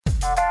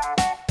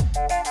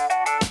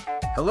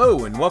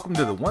Hello, and welcome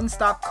to the One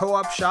Stop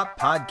Co-op Shop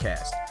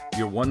podcast,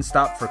 your one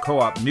stop for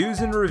co-op news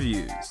and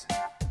reviews.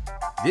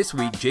 This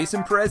week,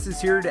 Jason Perez is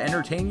here to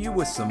entertain you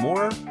with some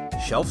more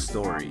shelf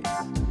stories.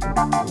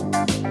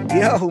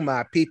 Yo,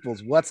 my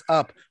peoples, what's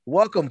up?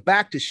 Welcome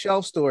back to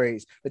Shelf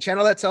Stories, the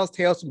channel that tells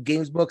tales from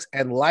games, books,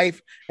 and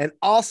life. And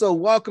also,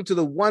 welcome to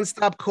the One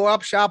Stop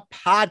Co-op Shop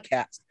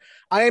podcast.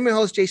 I am your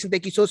host, Jason.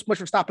 Thank you so much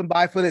for stopping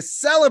by for this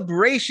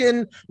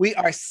celebration. We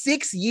are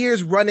 6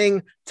 years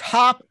running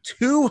top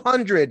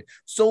 200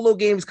 solo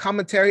games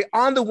commentary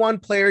on the One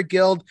Player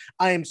Guild.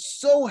 I am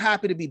so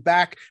happy to be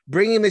back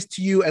bringing this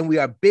to you, and we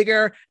are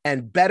bigger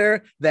and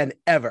better than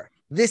ever.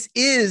 This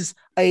is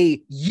a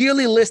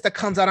yearly list that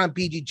comes out on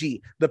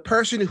BGG. The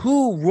person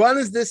who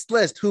runs this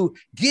list, who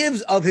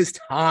gives of his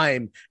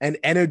time and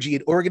energy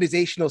and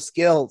organizational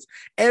skills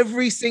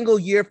every single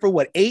year for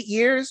what, 8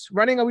 years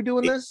running? Are we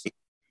doing this?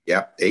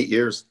 Yeah, 8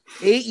 years.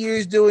 8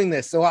 years doing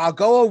this. So I'll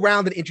go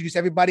around and introduce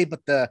everybody,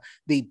 but the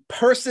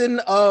person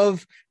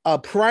of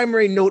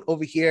primary note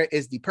over here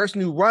is the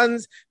person who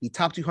runs the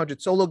top 200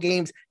 solo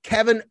games,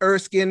 Kevin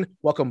Erskine.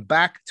 Welcome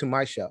back to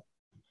my show.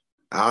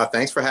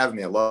 Thanks for having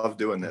me. I love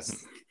doing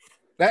this.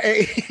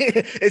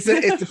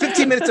 It's a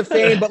 15 minutes of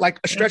fame, but like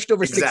stretched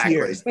over Exactly. 6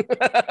 years.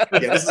 Yeah,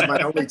 this is my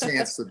only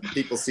chance that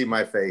people see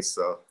my face.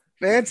 So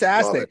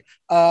fantastic.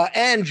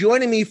 And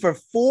joining me for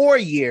 4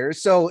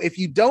 years. So if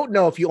you don't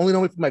know, if you only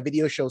know me from my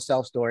video show,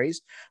 Self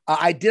Stories,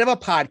 I did have a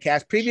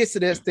podcast previous to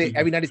this, the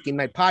Every Night is Game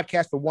Night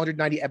podcast for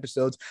 190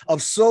 episodes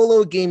of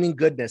solo gaming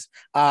goodness.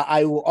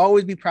 I will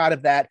always be proud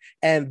of that.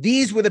 And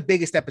these were the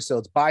biggest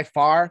episodes by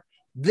far.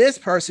 This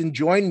person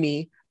joined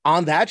me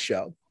on that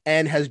show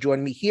and has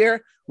joined me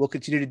here. We'll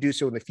continue to do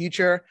so in the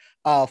future.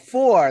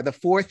 For the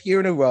 4th year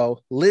in a row,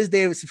 Liz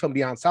Davidson from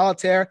Beyond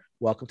Solitaire.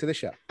 Welcome to the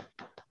show.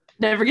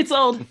 Never gets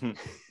old.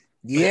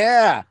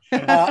 Yeah.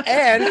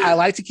 And I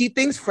like to keep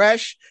things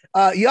fresh.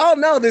 Y'all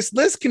know this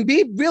list can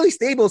be really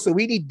stable, so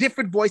we need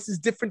different voices,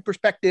 different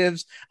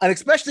perspectives, and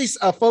especially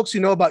folks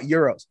who know about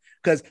Euros,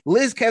 because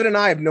Liz, Kevin, and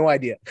I have no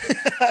idea.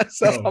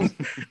 So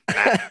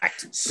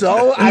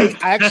I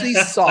actually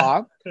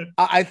saw,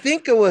 I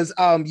think it was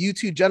you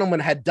two gentlemen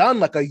had done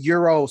like a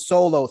Euro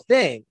solo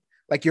thing,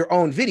 like your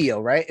own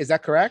video, right? Is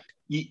that correct?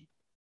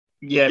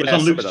 Yeah, it was on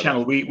Luke's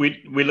channel. We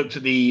looked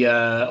at the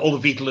all the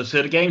Vital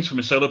Lacerda games from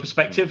a solo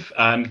perspective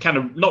and kind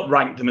of not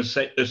ranked them as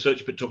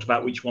such, but talked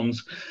about which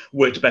ones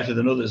worked better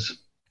than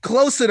others.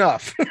 Close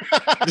enough.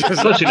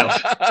 Close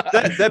enough.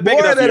 They're big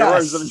More enough than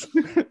yours. us.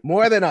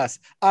 More than us.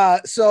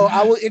 So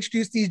I will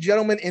introduce these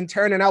gentlemen in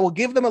turn, and I will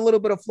give them a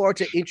little bit of floor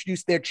to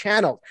introduce their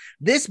channel.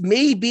 This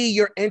may be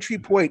your entry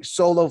point,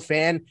 solo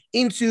fan,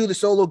 into the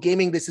solo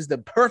gaming. This is the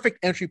perfect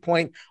entry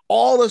point.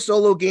 All the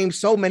solo games,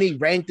 so many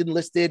ranked and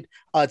listed.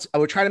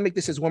 We're trying to make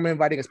this as warm and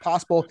inviting as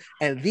possible.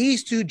 And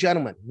these two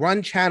gentlemen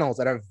run channels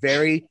that are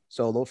very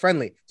solo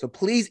friendly. So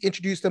please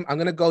introduce them. I'm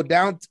going to go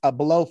down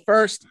below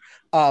first.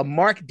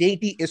 Mark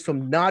Dainty is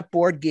from Not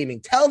Board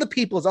Gaming. Tell the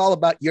peoples all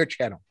about your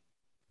channel.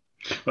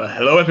 Well,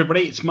 hello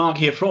everybody, it's Mark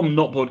here from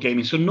Not Board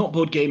Gaming. So Not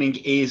Board Gaming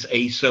is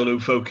a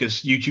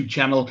solo-focused YouTube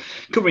channel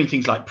covering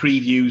things like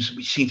previews,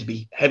 which seem to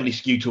be heavily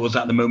skewed towards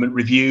that at the moment,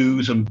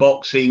 reviews,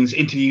 unboxings,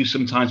 interviews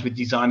sometimes with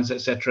designers,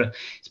 etc.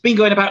 It's been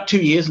going about 2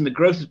 years and the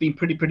growth has been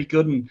pretty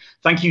good. And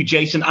thank you,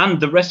 Jason, and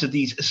the rest of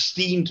these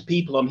esteemed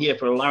people on here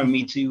for allowing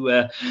me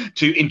to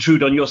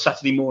intrude on your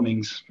Saturday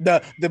mornings.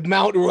 The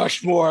Mount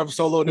Rushmore of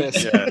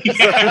solo-ness.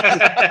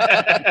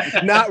 Yeah.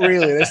 Not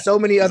really. There's so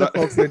many other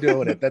folks that are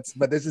doing it.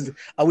 But this is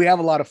we have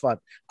a lot of fun.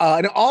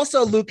 And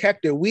also Luke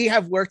Hector, we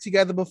have worked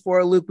together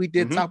before. Luke, we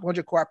did Top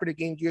 100 Cooperative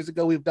Games years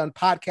ago. We've done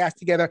podcasts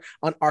together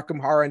on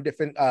Arkham Horror and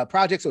different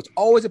projects. So it's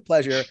always a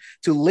pleasure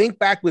to link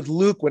back with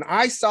Luke. When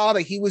I saw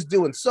that he was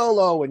doing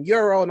solo and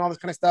Euro and all this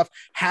kind of stuff,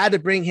 had to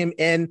bring him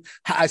in.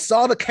 I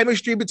saw the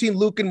chemistry between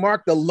Luke and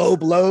Mark, the low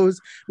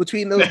blows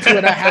between those two,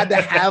 and I had to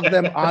have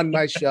them on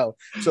my show.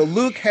 So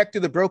Luke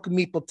Hector, the Broken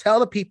Meeple, tell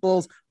the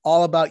peoples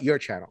all about your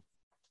channel.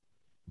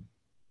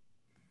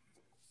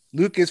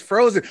 Luke is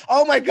frozen.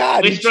 Oh my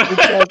God. He's back.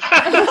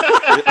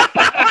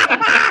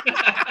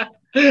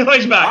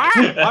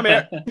 I'm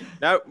here.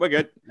 No, we're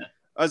good.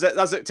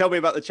 That's it. Tell me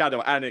about the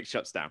channel, and it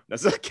shuts down.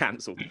 That's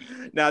cancelled.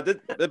 Now, the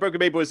Broken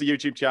Meeple is a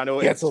YouTube channel.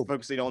 It's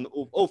focusing on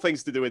all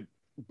things to do with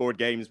board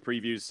games,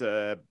 previews,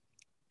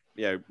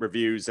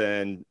 reviews,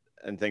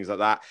 and things like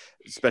that,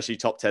 especially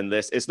top 10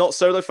 lists. It's not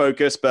solo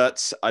focused,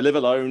 but I live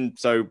alone,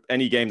 so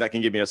any game that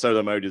can give me a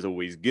solo mode is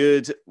always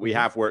good. We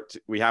have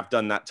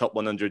done that top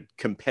 100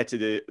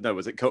 competitive,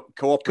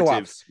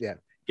 cooperative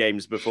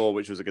games before,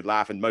 which was a good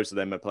laugh, and most of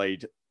them are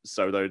played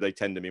solo. They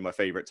tend to be my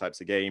favorite types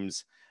of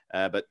games,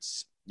 but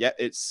yeah,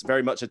 it's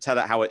very much a tell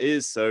it how it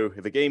is. So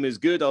if a game is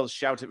good, I'll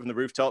shout it from the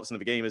rooftops, and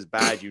if a game is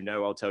bad,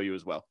 I'll tell you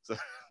as well. So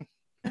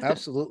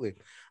Absolutely.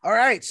 All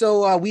right.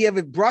 So we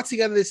have brought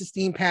together this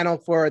esteemed panel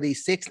for the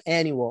sixth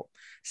annual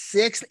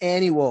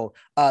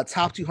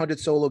top 200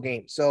 solo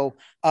games. So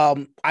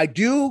I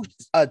do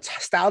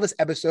style this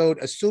episode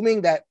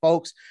assuming that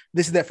folks,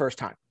 this is their first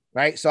time.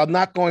 right? So I'm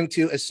not going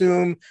to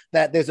assume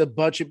that there's a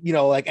bunch of,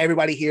 like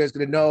everybody here is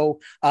going to know.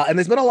 And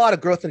there's been a lot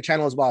of growth in the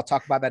channel as well. I'll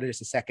talk about that in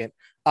just a second,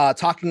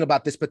 talking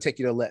about this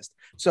particular list.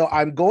 So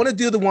I'm going to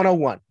do the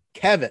 101.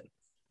 Kevin,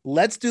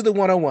 let's do the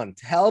 101.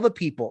 Tell the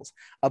peoples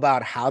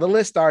about how the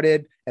list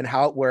started and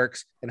how it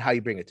works and how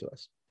you bring it to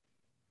us.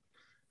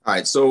 All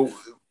right. So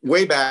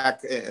way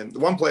back in the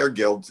One Player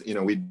Guild,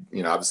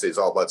 obviously it's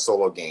all about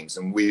solo games,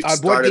 and we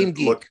started Board Game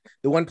Geek,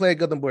 the One Player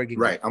Guild and Board Game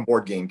Geek. Right, on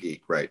Board Game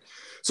Geek, right.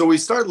 So we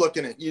started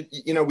looking at,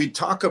 we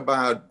talk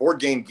about Board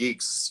Game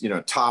Geek's,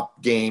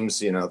 top games,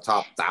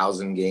 top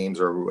 1,000 games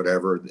or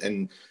whatever,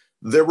 and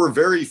there were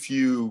very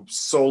few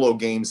solo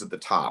games at the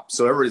top.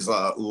 So everybody's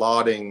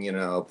lauding,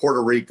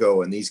 Puerto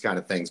Rico and these kind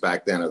of things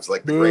back then. It was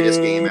like the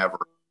greatest game ever.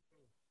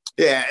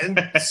 Yeah,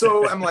 and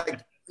so I'm like,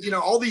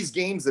 all these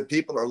games that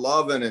people are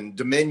loving, and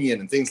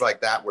Dominion and things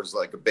like that was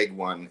like a big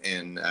one.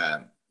 And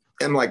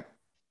I'm like,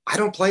 I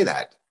don't play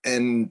that.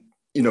 And,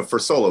 for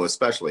solo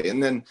especially.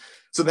 And then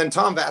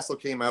Tom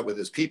Vasel came out with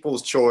his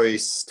People's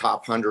Choice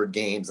top 100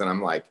 games. And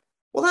I'm like,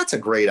 well, that's a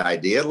great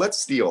idea. Let's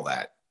steal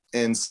that.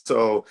 And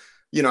so,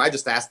 I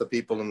just asked the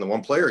people in the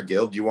One Player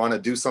Guild, you want to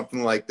do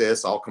something like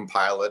this? I'll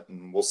compile it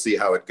and we'll see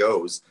how it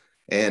goes.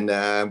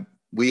 And,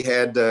 we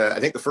had, I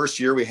think the first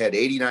year we had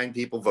 89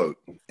 people vote.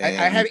 I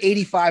have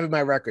 85 in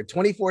my record,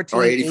 2014.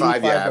 Or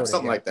 85, yeah, voting,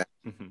 something like that.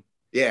 Mm-hmm.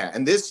 Yeah,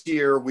 and this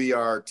year we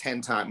are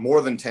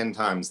more than 10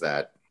 times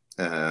that.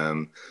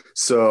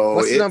 So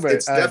what's the number?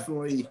 It's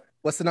definitely.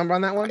 What's the number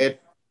on that one?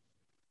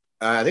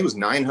 I think it was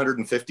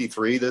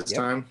 953 this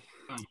time.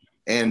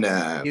 And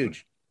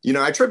huge.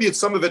 I attribute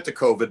some of it to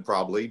COVID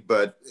probably,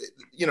 but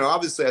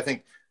obviously I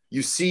think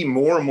you see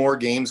more and more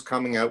games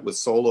coming out with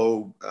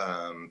solo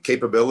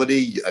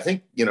capability. I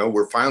think,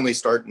 we're finally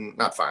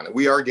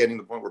we are getting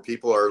to the point where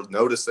people are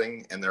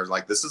noticing and they're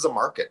like, this is a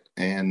market.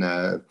 And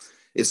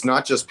it's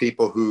not just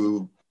people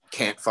who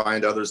can't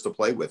find others to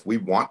play with. We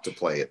want to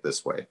play it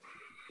this way.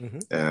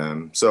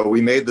 Mm-hmm. So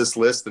we made this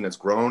list and it's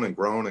grown and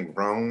grown and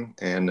grown.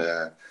 And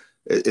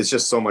it's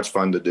just so much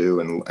fun to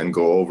do and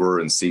go over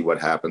and see what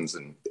happens.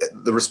 And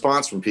the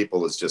response from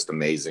people is just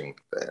amazing,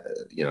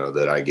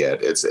 that I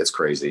get. It's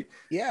crazy.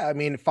 Yeah, I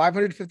mean,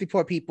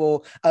 554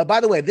 people.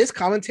 By the way, this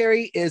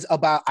commentary is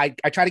about, I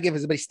try to give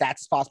as many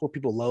stats as possible.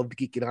 People love to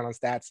geek it on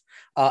stats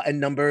and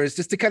numbers,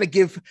 just to kind of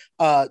give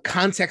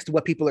context to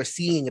what people are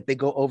seeing if they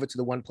go over to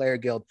the One Player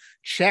Guild.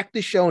 Check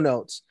the show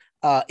notes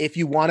if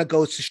you want to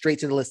go straight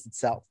to the list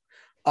itself.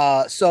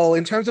 So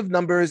in terms of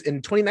numbers,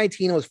 in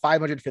 2019, it was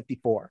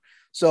 554.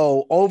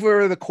 So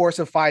over the course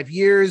of 5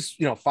 years,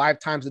 5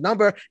 times the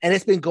number, and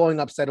it's been going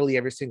up steadily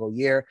every single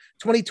year.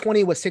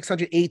 2020 was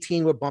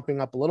 618. We're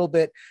bumping up a little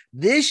bit.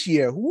 This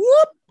year,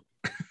 whoop.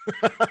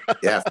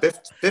 Yeah,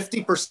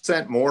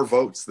 50% more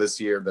votes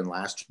this year than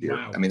last year.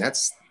 Wow. I mean, like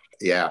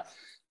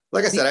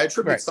I said, I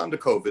attribute some to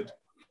COVID.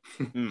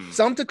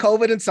 Some to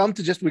COVID and some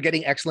to just we're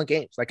getting excellent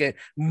games. Like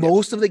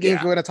most of the games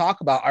we're going to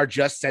talk about are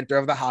just center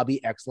of the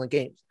hobby, excellent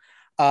games.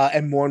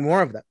 And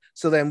more of them.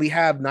 So then we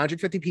have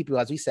 950 people,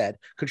 as we said,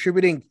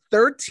 contributing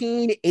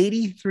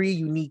 1383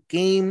 unique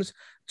games.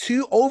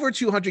 Over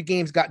 200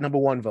 games got number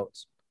 1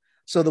 votes.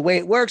 So the way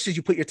it works is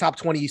you put your top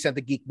 20, you send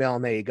the Geek Mail,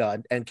 and there you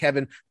go. And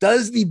Kevin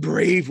does the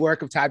brave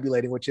work of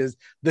tabulating, which is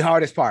the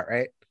hardest part,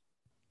 right?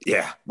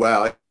 Yeah.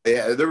 Well,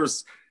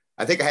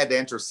 I think I had to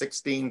enter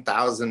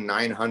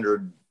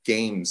 16,900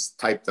 games,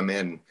 type them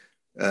in,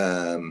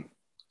 for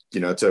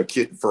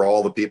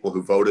all the people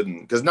who voted,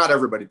 because not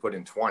everybody put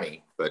in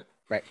 20, but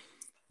right.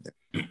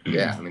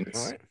 Yeah, I mean,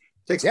 it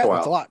takes a while.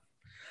 That's a lot.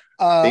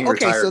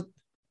 Okay,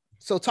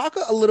 so talk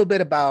a little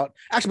bit about,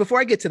 actually, before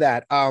I get to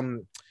that, I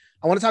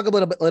want to talk a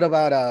little bit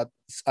about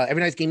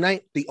Every Night's Game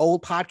Night, the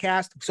old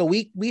podcast. So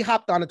we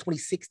hopped on in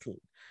 2016.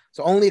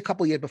 So only a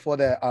couple years before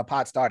the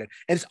pod started.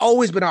 And it's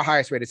always been our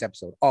highest rated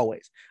episode,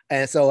 always.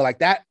 And so like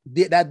that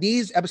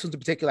these episodes in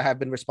particular have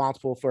been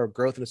responsible for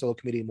growth in the solo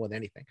community more than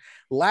anything.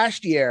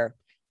 Last year,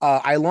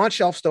 I launched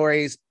Shelf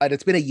Stories, and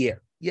it's been a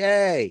year.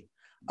 Yay.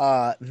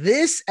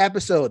 This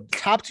episode,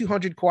 top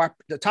 200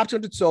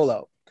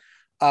 solo,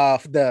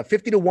 the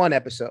 50-1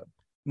 episode,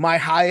 my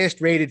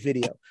highest rated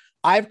video.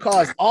 I've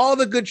caused all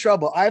the good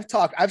trouble. I've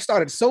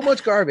started so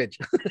much garbage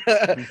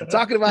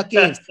talking about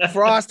games,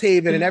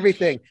 Frosthaven and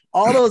everything.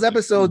 All those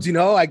episodes,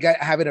 I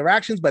have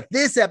interactions, but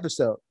this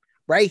episode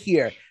right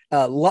here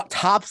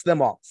tops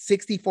them all.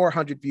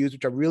 6,400 views,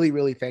 which I'm really,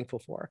 really thankful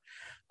for.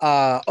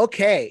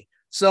 Okay.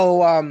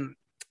 So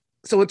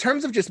in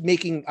terms of just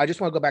making, I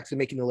just want to go back to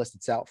making the list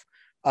itself.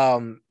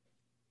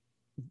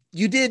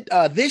 You did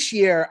this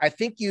year, I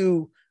think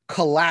you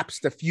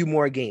collapsed a few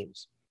more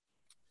games.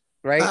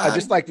 Right,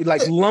 just like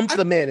lump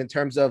them in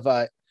terms of.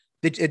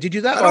 Did you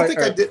do that? I don't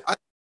think I did.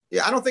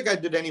 I don't think I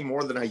did any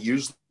more than I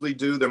usually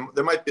do.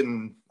 There might have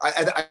been.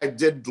 I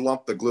did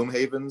lump the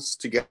Gloomhavens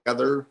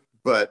together,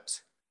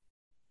 but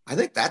I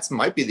think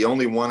might be the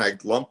only one I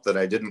lumped that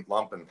I didn't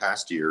lump in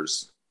past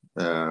years.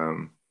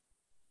 We'll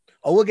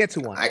get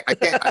to one. I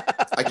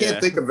can't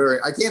think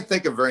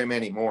of very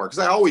many more because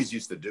I always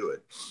used to do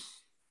it.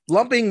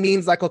 Lumping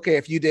means like, okay,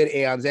 if you did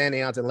Aeon's End,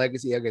 Aeon's End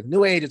Legacy, I guess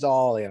New Age is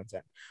all Aeon's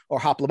End. or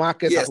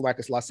Hoplomachus, Yes.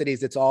 Hoplomachus Lost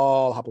Cities. It's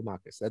all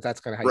Hoplomachus.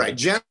 That's kind of how Right.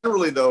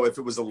 Generally, though, if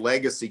it was a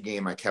legacy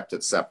game, I kept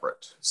it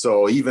separate.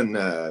 So even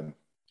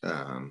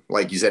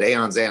like you said,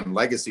 Aeon's End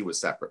Legacy was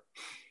separate.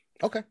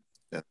 Okay.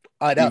 Yeah.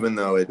 Even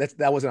though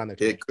that wasn't on there.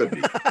 It could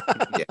be.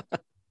 Yeah.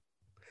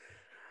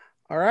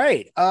 All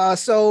right.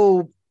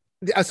 So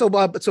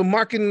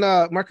Mark and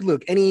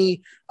Luke,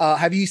 any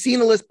have you seen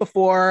the list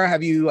before?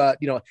 Have you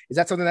is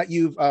that something that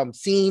you've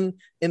seen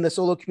in the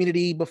solo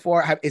community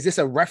before? Is this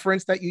a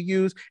reference that you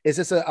use? Is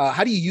this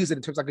how do you use it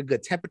in terms of like a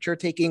good temperature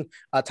taking?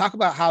 Talk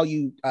about how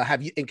you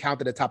have you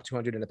encountered the top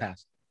 200 in the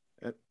past.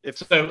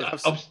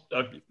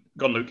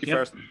 Go on, Luke.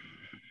 First.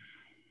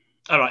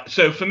 All right.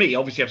 So for me,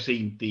 obviously, I've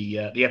seen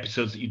the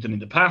episodes that you've done in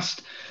the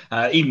past.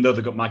 Even though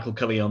they've got Michael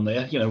Cully on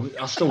there,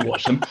 I'll still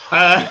watch them.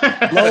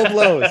 Low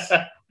blows.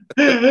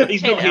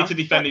 He's not here to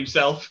defend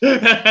himself. And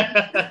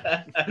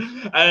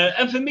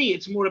for me,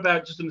 it's more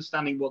about just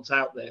understanding what's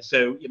out there.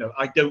 So,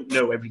 I don't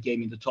know every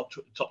game in the top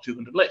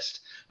 200 list.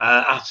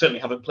 I certainly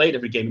haven't played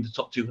every game in the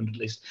top 200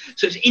 list.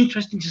 So it's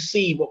interesting to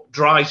see what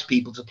drives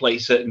people to play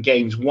certain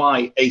games,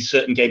 why a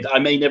certain game that I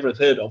may never have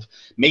heard of,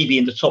 maybe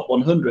in the top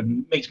 100,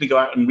 and makes me go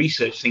out and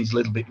research things a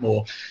little bit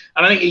more.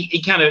 And I think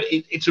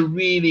it's a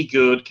really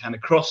good kind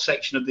of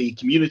cross-section of the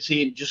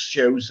community. It just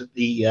shows that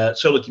the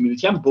solo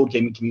community and the board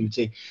gaming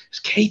community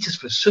caters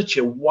for such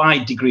a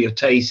wide degree of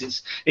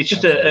tastes. It's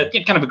just a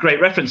kind of a great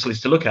reference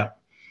list to look at.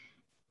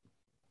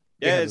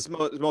 Yeah, it's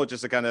more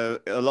just a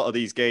lot of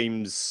these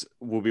games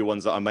will be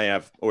ones that I may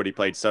have already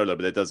played solo,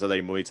 but it does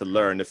enable me to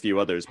learn a few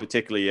others,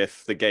 particularly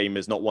if the game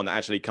is not one that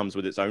actually comes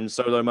with its own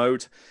solo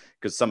mode,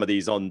 because some of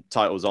these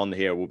titles on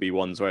here will be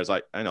ones where it's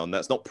like, hang on,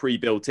 that's not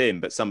pre-built in,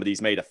 but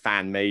somebody's made a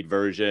fan-made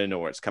version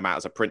or it's come out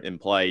as a print and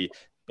play,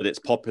 but it's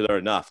popular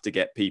enough to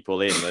get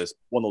people in. There's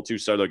one or two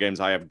solo games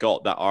I have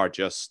got that are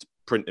just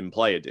print and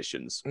play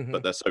editions,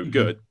 but they're so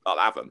good, I'll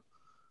have them.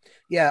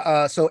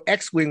 Yeah, so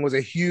X-Wing was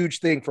a huge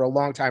thing for a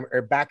long time,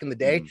 or back in the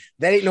day.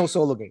 That ain't no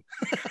solo game.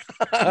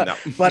 No.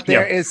 But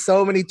there is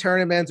so many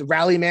tournaments.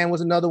 Rallyman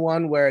was another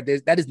one where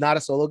that is not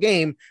a solo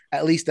game,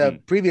 at least the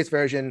previous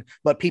version,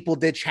 but people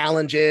did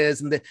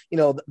challenges. And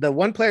the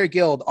one-player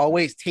guild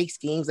always takes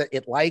games that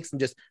it likes and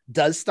just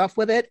does stuff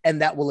with it,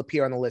 and that will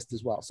appear on the list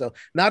as well. So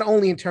not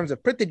only in terms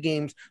of printed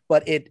games,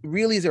 but it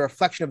really is a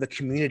reflection of the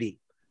community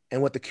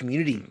and what the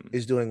community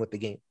is doing with the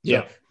game.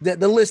 So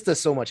the list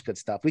does so much good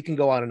stuff. We can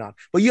go on and on,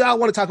 but you all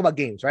want to talk about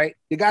games, right?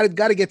 You got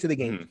to get to the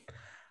game.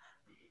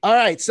 All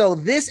right. So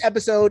this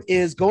episode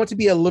is going to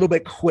be a little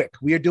bit quick.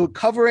 We are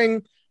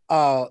covering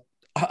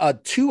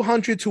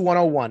 200 to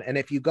 101. And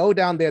if you go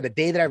down there, the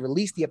day that I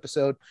released the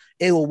episode,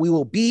 we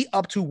will be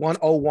up to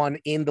 101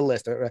 in the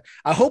list.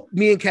 I hope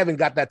me and Kevin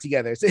got that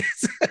together.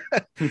 It's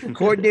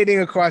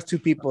coordinating across two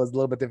people is a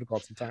little bit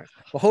difficult sometimes,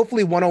 but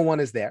hopefully 101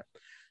 is there.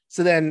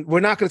 So then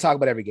we're not going to talk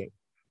about every game.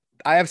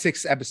 I have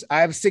 6 episodes.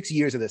 I have 6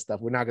 years of this stuff.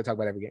 We're not going to talk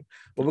about every game.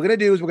 What we're going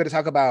to do is we're going to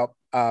talk about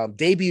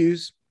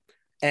debuts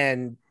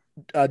and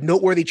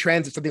noteworthy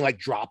trends of something like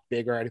Drop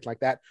Big or anything like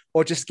that,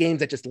 or just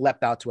games that just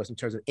leapt out to us in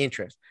terms of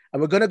interest. And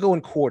we're going to go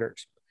in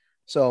quarters.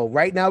 So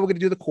right now we're going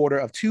to do the quarter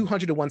of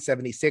 200 to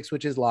 176,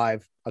 which is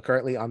live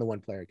currently on the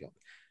One Player Guild.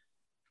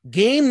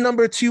 Game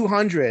number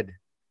 200,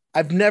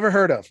 I've never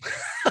heard of.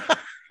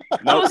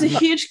 That was a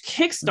huge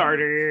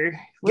Kickstarter.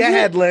 Go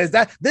ahead, Liz.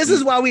 This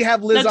is why we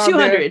have Liz on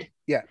 200. There.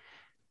 Yeah.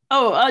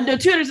 Oh, no,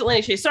 200 is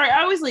Atlantic Chase. Sorry,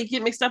 I always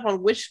get mixed up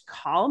on which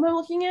column I'm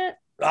looking at.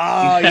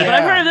 Oh, yeah. But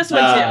I've heard of this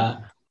one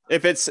too.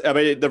 If it's,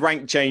 the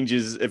rank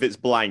changes. If it's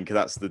blank,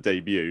 that's the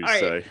debut. All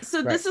right.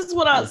 So right. This is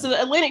so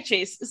the Atlantic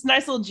Chase. It's a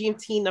nice little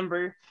GMT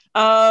number.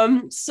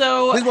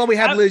 So this is why we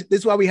have Liz. This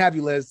is why we have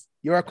you, Liz.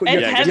 You're our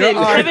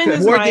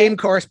Kevin war game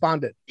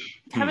correspondent.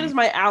 Kevin is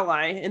my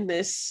ally in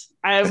this.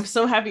 I'm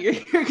so happy you're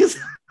here because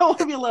I want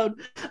to be alone.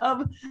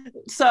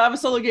 So I'm a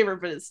solo gamer,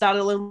 but it's not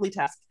a lonely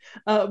task.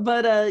 So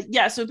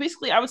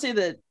basically, I would say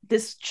that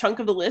this chunk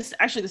of the list,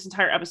 actually, this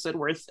entire episode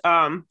worth,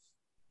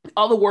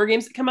 all the war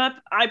games that come up,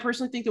 I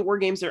personally think the war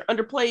games are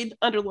underplayed,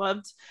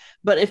 underloved.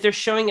 But if they're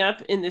showing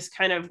up in this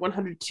kind of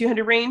 100,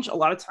 200 range, a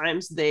lot of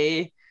times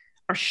they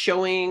are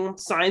showing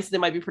signs that they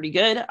might be pretty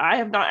good. I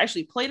have not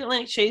actually played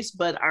Atlantic Chase,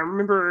 but I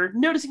remember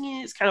noticing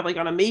it. It's kind of like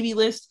on a maybe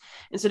list.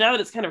 And so now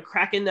that it's kind of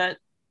cracking that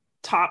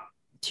top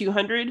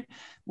 200,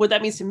 what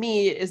that means to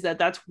me is that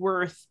that's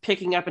worth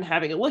picking up and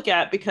having a look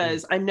at,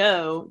 because I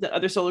know that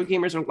other solo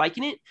gamers are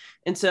liking it.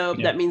 And so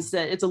that means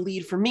that it's a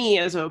lead for me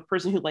as a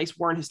person who likes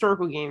war and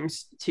historical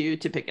games to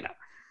pick it up.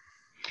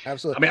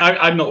 Absolutely. I mean,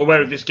 I'm not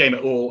aware of this game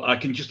at all. I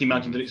can just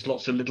imagine that it's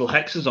lots of little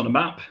hexes on a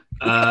map.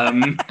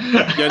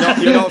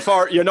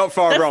 You're not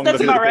far wrong.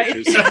 That's about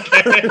right.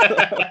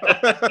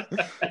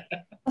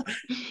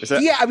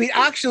 Yeah, I mean,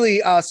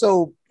 actually,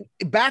 so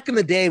back in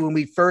the day when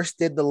we first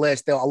did the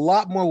list, there were a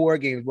lot more war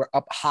games were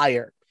up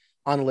higher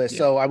on the list. Yeah.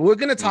 So we're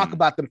going to talk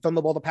about them.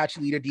 Thunderbolt,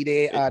 Apache Leader,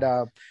 D-Day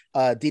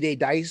at D-Day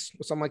Dice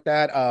or something like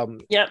that.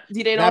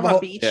 D-Day Navajo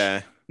Beach.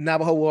 Yeah.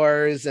 Navajo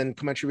Wars and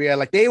Comancheria,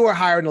 like they were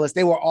higher on the list.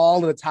 They were all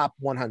in the top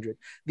 100.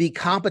 The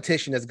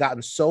competition has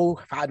gotten so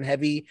hot and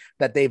heavy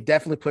that they've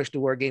definitely pushed the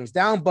war games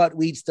down, but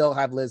we still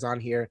have Liz on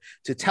here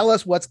to tell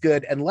us what's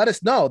good and let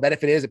us know that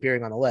if it is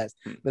appearing on the list,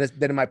 then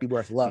it might be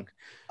worth a look.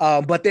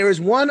 But there is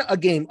a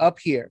game up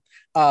here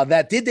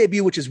that did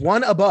debut, which is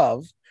one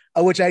above,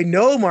 which I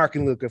know Mark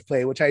and Luke have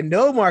played, which I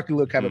know Mark and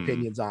Luke have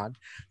opinions on.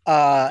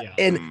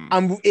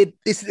 And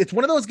it's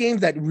one of those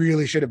games that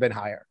really should have been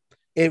higher.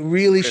 It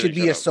really should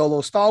be a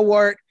solo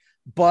stalwart,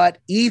 but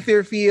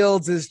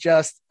Aetherfields is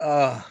just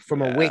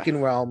from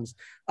Awakened Realms.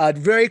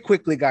 Very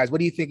quickly, guys, what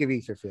do you think of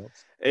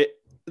Aetherfields?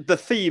 The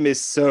theme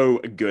is so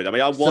good. I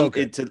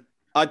mean,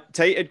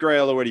 Tainted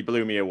Grail already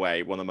blew me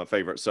away, one of my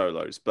favorite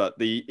solos, but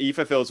the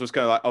Aetherfields was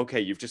kind of like, okay,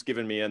 you've just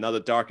given me another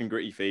dark and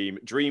gritty theme.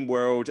 Dream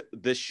World,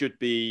 this should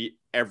be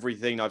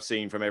everything I've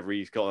seen from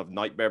every kind of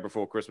Nightmare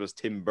Before Christmas,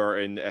 Tim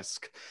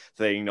Burton-esque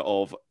thing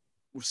of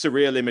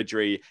surreal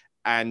imagery.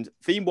 And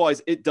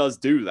theme-wise, it does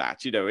do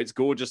that. You know, it's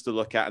gorgeous to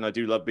look at, and I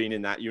do love being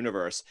in that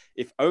universe.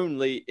 If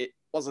only it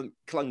wasn't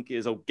clunky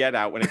as all get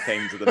out when it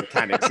came to the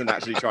mechanics and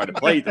actually trying to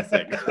play the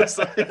thing.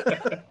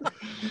 The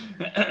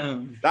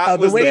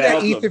way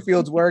that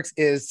Aetherfields works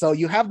is, so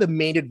you have the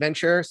main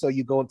adventure, so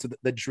you go into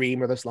the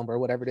dream or the slumber or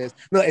whatever it is.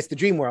 No, it's the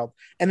dream world.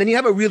 And then you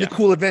have a really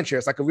cool adventure.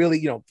 It's like a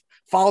really,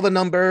 follow the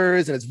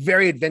numbers, and it's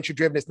very adventure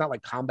driven. It's not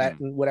like combat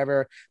and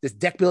whatever. There's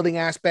deck building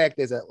aspect.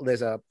 There's a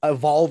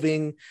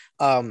evolving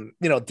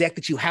deck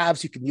that you have,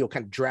 so you can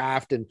kind of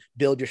draft and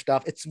build your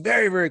stuff. It's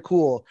very, very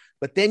cool.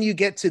 But then you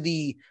get to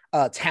the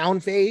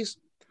town phase.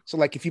 So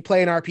like if you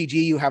play an RPG,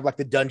 you have like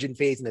the dungeon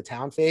phase and the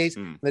town phase.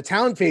 And the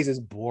town phase is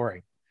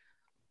boring.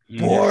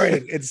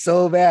 It's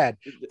so bad.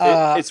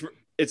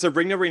 It's a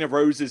Ring Arena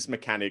Roses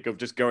mechanic of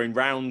just going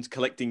round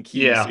collecting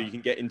keys so you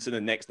can get into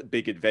the next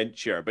big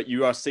adventure. But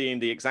you are seeing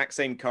the exact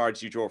same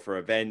cards you draw for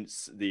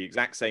events, the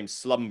exact same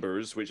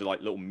slumbers, which are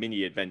like little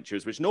mini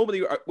adventures, which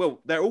normally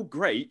they're all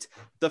great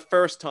the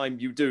first time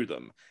you do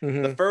them.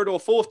 The third or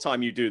fourth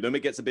time you do them,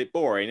 it gets a bit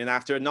boring. And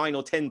after 9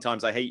 or 10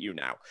 times, I hate you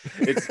now.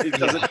 It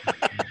doesn't.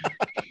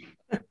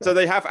 So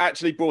they have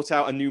actually brought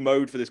out a new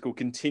mode for this called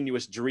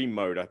Continuous Dream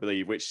Mode, I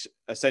believe, which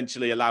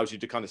essentially allows you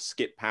to kind of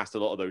skip past a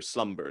lot of those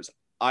slumbers.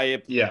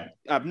 I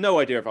have no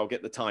idea if I'll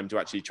get the time to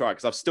actually try it,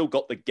 because I've still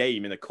got the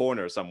game in a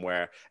corner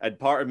somewhere, and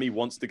part of me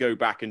wants to go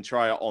back and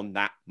try it on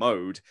that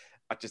mode.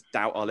 I just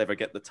doubt I'll ever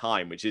get the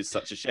time, which is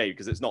such a shame,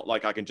 because it's not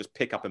like I can just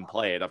pick up and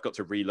play it. I've got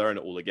to relearn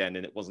it all again,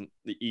 and it wasn't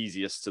the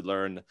easiest to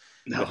learn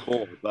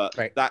before. But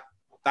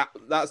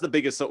that's the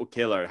biggest sort of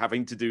killer,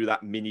 having to do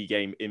that mini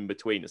game in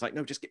between. It's like,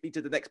 no, just get me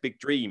to the next big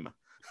dream.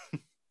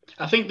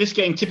 I think this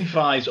game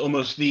typifies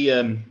almost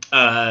the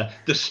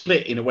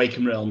split in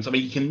Awakened Realms. I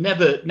mean, you can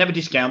never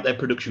discount their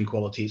production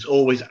quality. It's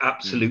always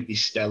absolutely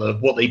stellar.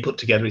 What they put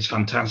together is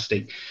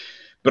fantastic.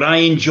 But I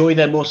enjoy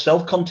their more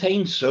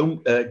self-contained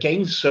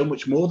games so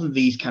much more than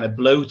these kind of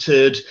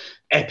bloated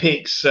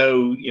epics.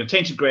 So,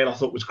 Tainted Grail I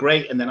thought was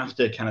great. And then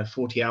after kind of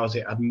 40 hours,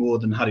 it had more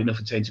than had enough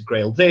of Tainted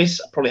Grail. This,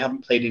 I probably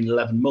haven't played in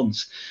 11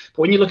 months.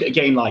 But when you look at a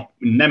game like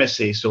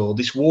Nemesis or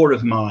This War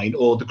of Mine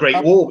or The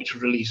Great War, which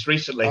was released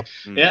recently,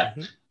 they're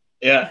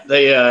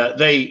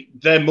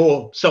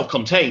more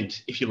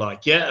self-contained, if you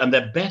like, and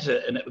they're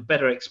better and a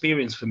better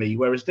experience for me.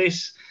 Whereas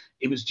this,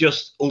 it was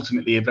just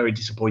ultimately a very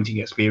disappointing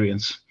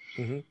experience.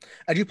 Did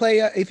you play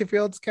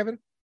Aetherfields, Kevin?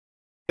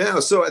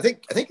 Yeah, so I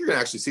think you're going to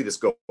actually see this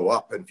go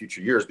up in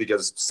future years,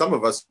 because some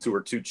of us who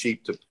are too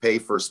cheap to pay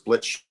for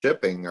split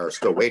shipping are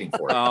still waiting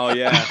for it. Oh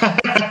yeah,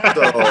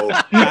 so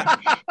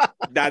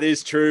that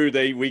is true.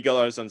 We got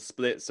ours on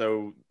split,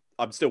 so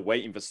I'm still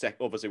waiting for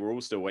obviously we're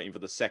all still waiting for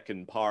the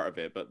second part of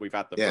it, but we've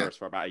had the first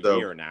for about a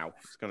year now.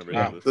 It's going to be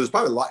there's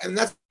probably a lot, and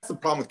that's the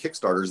problem with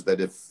Kickstarters, that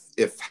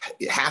if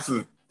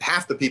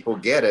half the people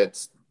get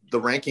it,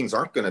 the rankings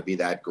aren't going to be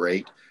that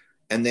great.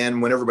 And then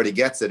when everybody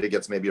gets it, it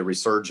gets maybe a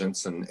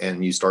resurgence,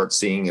 and you start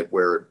seeing it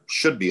where it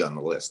should be on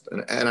the list.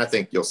 And I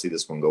think you'll see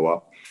this one go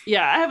up.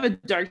 Yeah, I have a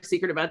dark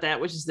secret about that,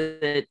 which is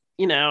that,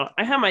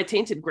 I have my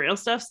Tainted Grail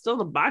stuff still in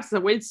the box. I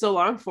waited so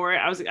long for it.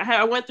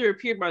 I went through a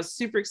period where I was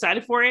super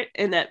excited for it,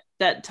 and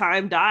that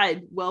time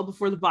died well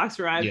before the box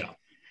arrived. Yeah.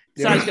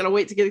 So I was going to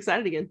wait to get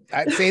excited again.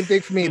 Same thing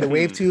for me. The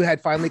Wave 2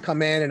 had finally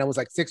come in, and it was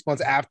like 6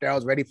 months after I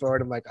was ready for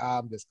it. I'm like,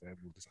 I'm just going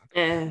to move this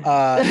on.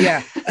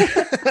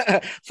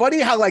 Funny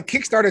how like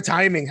Kickstarter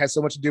timing has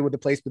so much to do with the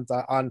placements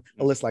on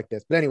a list like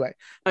this. But anyway,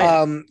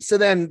 so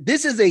then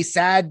this is a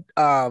sad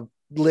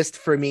list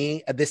for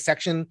me at this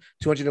section,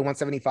 200 to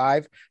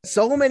 175.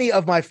 So many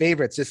of my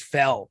favorites just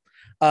fell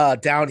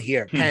down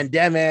here.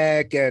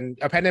 Pandemic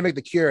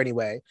the Cure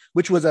anyway,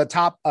 which was a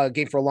top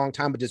game for a long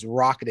time, but just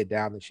rocketed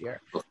down this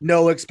year.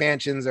 No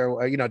expansions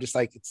or just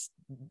like it's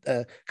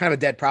kind of a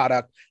dead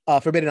product.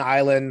 Forbidden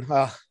Island.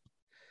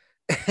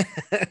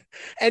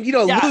 And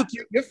Luke,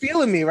 you're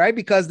feeling me, right?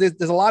 Because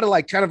there's a lot of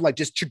like kind of like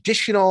just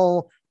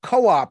traditional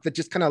co-op that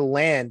just kind of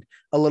land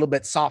a little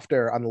bit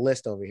softer on the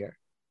list over here.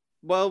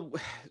 Well,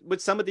 with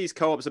some of these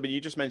co-ops, I mean,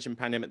 you just mentioned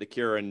Pandemic the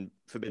Cure and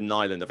Forbidden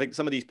Island. I think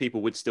some of these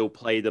people would still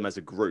play them as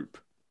a group.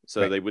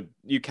 So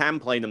you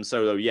can play them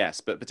solo, yes,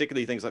 but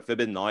particularly things like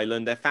Forbidden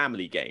Island, they're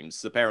family games.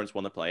 The parents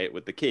want to play it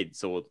with the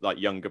kids or like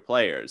younger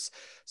players.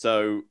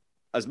 So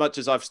as much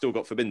as I've still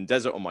got Forbidden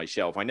Desert on my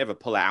shelf, I never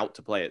pull it out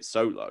to play it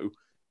solo.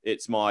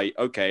 It's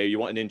okay, you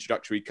want an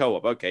introductory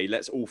co-op? Okay,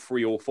 let's all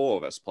 3 or 4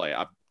 of us play it.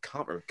 I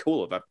can't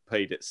recall if I've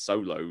played it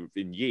solo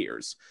in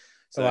years.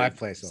 So I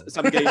play solo.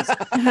 Some games,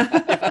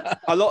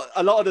 a lot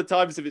of the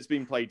times if it's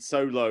been played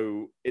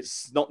solo,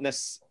 it's not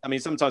necessarily. I mean,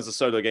 sometimes the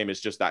solo game is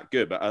just that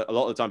good, but a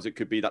lot of the times it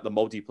could be that the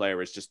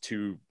multiplayer is just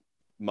too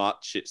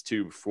much, it's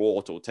too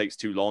fraught, or takes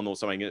too long, or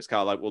something. And it's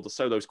kind of like, well, the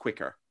solo's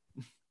quicker.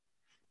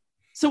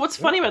 So what's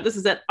funny about this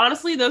is that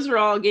honestly, those are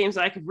all games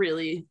I could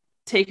really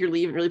take your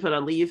leave and really put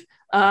on leave.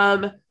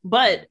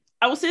 But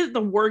I will say that the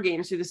war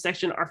games through this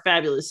section are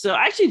fabulous. So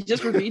I actually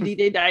just reviewed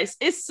D-Day Dice.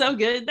 It's so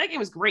good. That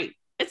game is great.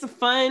 It's a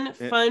fun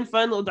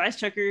little dice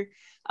checker.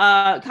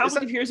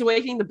 Conflict of Heroes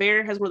Awakening, the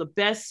bear has one of the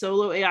best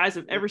solo AIs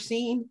I've ever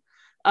seen.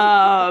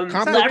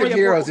 Conflict of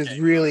Heroes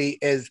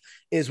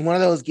is one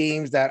of those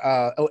games that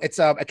it's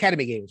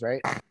Academy Games,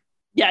 right?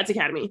 Yeah, it's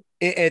Academy.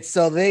 It's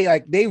so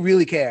they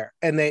really care,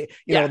 and they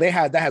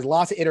that has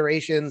lots of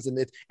iterations.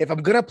 And if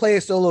I'm gonna play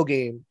a solo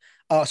game,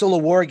 solo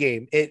war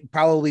game, it'd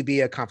probably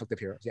be a Conflict of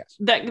Heroes. Yes,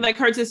 that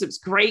card system's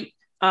great.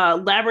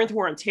 Labyrinth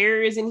War on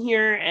Terror is in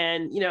here,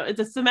 and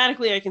it's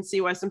thematically I can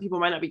see why some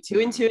people might not be too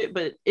into it,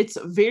 but it's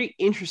very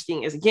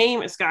interesting as a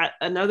game. It's got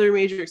another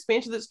major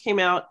expansion that's came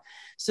out,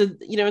 so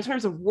in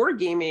terms of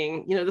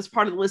wargaming, this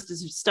part of the list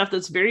is stuff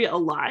that's very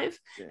alive.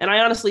 And I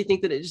honestly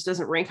think that it just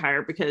doesn't rank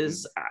higher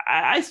because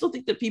I still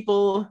think that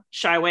people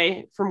shy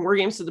away from war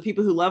games, so the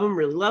people who love them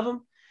really love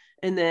them,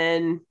 and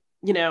then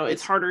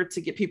it's harder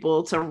to get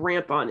people to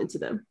ramp on into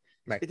them.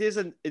 Right. It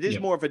is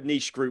more of a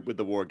niche group with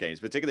the war games,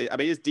 particularly. I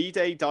mean, is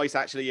D-Day Dice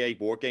actually a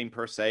war game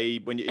per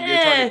se? When you're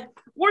trying to,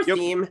 war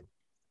theme.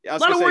 A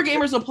lot of war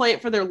gamers will play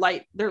it for their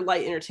light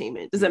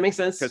entertainment. Does that make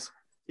sense?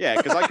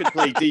 Because I could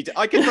play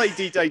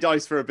D-Day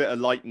Dice for a bit of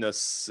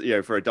lightness,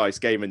 for a dice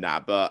game and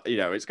that. But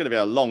it's going to be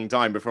a long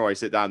time before I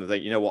sit down and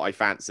think, what I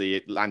fancy,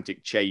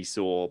 Atlantic Chase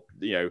or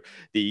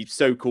the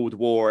so-called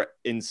war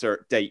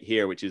insert date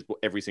here, which is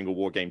every single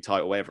war game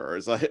title ever.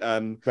 It's like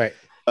right.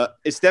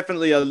 It's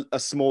definitely a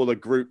smaller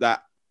group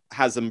that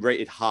has them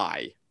rated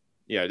high.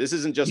 This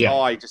isn't just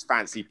I just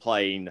fancy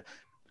playing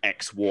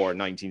X War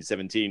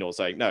 1917 or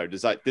saying no.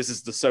 This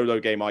is the solo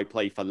game I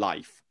play for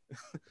life.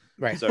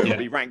 Right. So it'll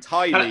be ranked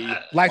highly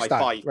by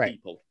 5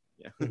 people.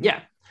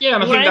 Yeah.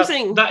 And I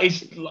think that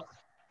is.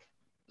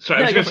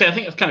 Sorry, I was going to say I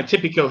think that's kind of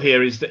typical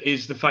here is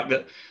the fact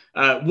that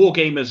war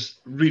gamers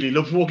really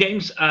love war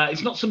games.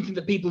 It's not something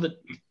that people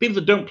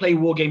that don't play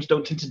war games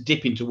don't tend to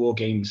dip into war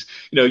games.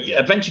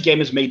 Adventure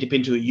gamers may dip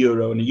into a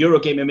Euro, and a Euro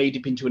gamer may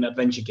dip into an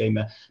adventure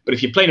gamer. But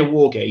if you're playing a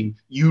war game,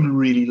 you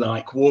really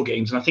like war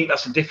games, and I think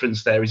that's the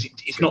difference. There is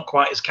it's not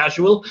quite as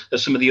casual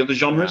as some of the other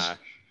genres.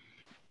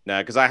 No,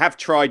 because I have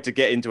tried to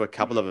get into a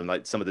couple of them,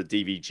 like some of the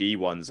DVG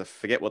ones. I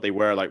forget what they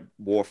were, like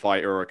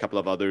Warfighter or a couple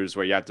of others,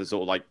 where you had to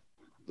sort of like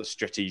the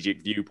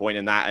strategic viewpoint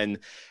in that. And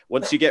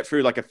once you get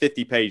through like a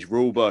 50-page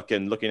rule book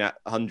and looking at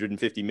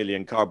 150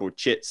 million cardboard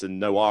chits and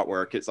no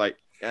artwork, it's like,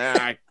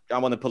 I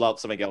want to pull out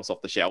something else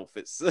off the shelf.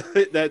 It's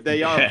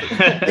they are.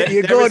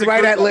 You're going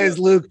right at Liz,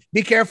 Luke.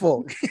 Be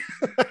careful.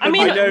 I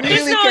mean, there's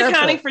really no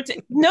accounting for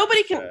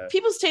nobody can.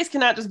 People's taste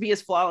cannot just be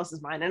as flawless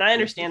as mine, and I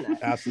understand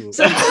that. Absolutely.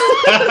 So,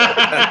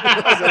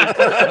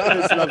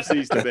 love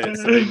sees to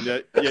bits. I mean,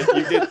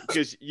 you did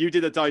because you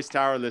did a Dice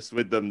Tower list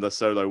with them, the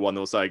solo one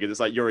or so. It's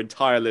like your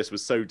entire list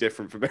was so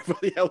different from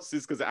everybody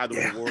else's because it had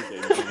all the war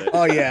games in it.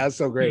 Oh yeah, that's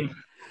so great.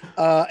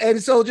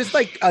 And so just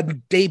like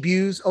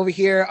debuts over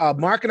here,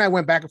 Mark and I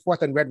went back and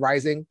forth on Red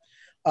Rising.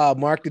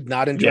 Mark did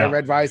not enjoy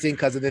Red Rising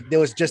because there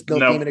was just no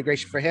game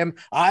integration for him.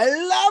 I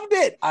loved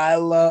it.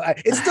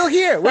 It's still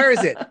here. Where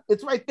is it?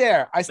 It's right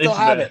there. I still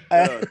have it.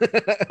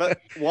 But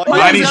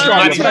mine's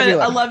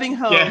a loving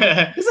home.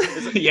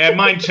 Yeah,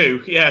 mine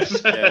too.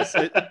 Yes.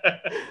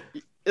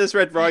 It's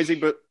Red Rising,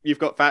 but you've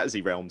got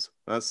Fantasy Realms.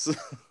 That's.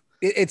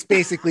 It's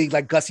basically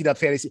like gussied up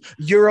fantasy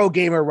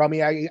Eurogamer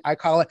rummy, I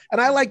call it,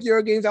 and I like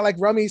Euro games. I like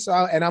rummy,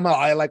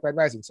 I like Red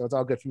Rising, so it's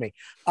all good for me.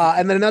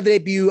 And then another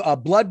debut,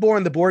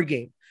 Bloodborne, the board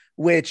game,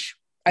 which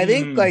I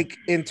think like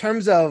in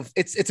terms of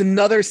it's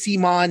another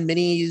CMON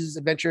minis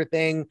adventure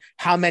thing.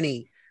 How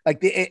many? Like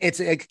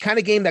it's a kind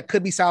of game that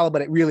could be solid,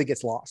 but it really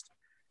gets lost,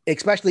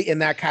 especially in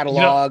that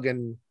catalog.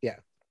 And yeah.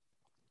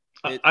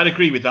 I'd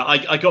agree with that.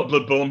 I got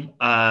Bloodborne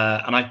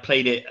and I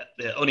played it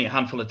only a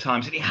handful of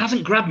times. And it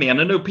hasn't grabbed me.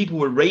 And I know people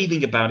were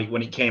raving about it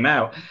when it came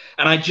out.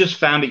 And I just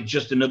found it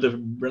just another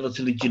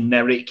relatively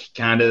generic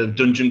kind of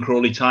dungeon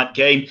crawly type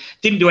game.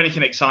 Didn't do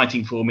anything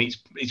exciting for me.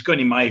 It's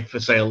going in my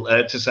to sell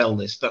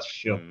list, that's for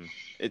sure.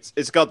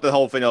 It's got the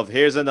whole thing of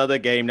here's another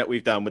game that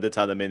we've done with a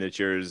ton of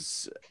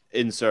miniatures.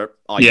 Insert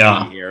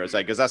IP here, it's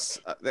like because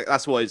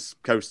that's what it's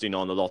coasting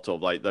on a lot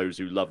of like those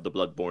who love the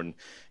Bloodborne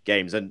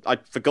games. And I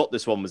forgot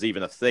this one was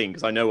even a thing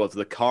because I know of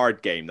the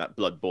card game that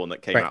Bloodborne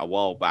that came out a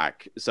while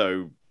back.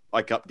 So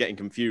I kept getting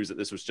confused that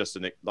this was just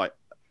a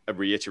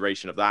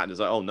reiteration of that, and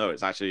it's like, oh no,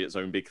 it's actually its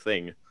own big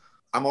thing.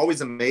 I'm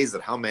always amazed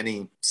at how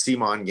many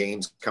CMON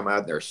games come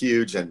out. They're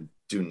huge and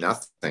do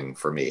nothing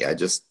for me. I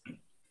just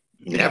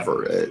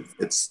never.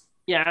 It's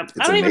I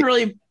don't even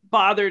really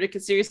bother to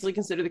seriously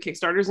consider the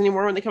Kickstarters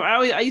anymore when they come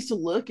out. I used to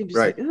look and just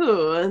like,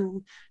 ooh,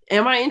 and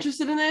am I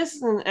interested in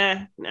this?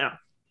 And no.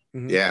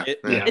 Yeah.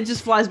 It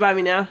just flies by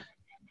me now.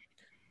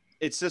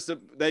 It's just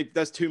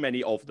there's too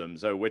many of them,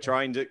 so we're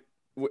trying to.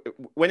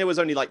 When it was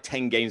only like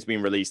 10 games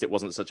being released, it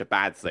wasn't such a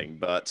bad thing.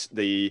 But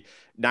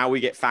now we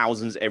get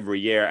thousands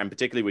every year, and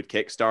particularly with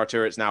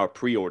Kickstarter, it's now a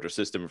pre-order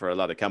system for a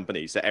lot of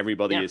companies. So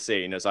everybody is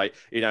seeing it's like,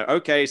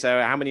 okay,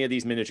 so how many of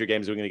these miniature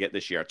games are we going to get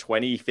this year?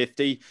 20,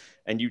 50?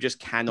 And you just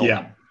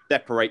cannot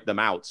separate them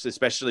out.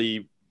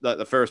 Especially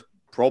the first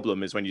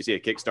problem is when you see a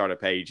Kickstarter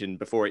page, and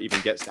before it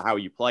even gets to how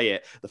you play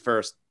it, the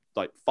first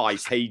like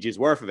 5 pages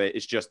worth of it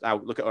is just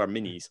look at our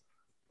minis.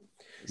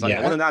 It's like,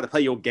 I want to know how to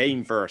play your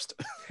game first.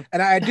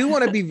 And I do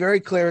want to be very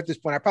clear at this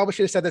point. I probably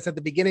should have said this at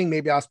the beginning.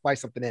 Maybe I'll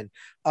spice something in.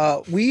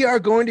 We are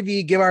going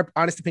to give our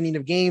honest opinion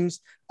of games.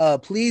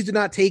 Please do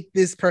not take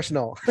this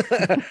personal.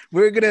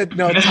 We're going to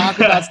talk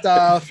about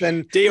stuff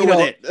and deal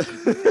with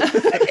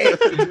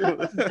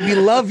it. We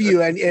love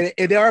you. And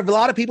there are a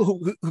lot of people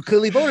who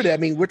clearly voted it. I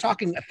mean, we're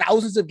talking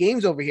thousands of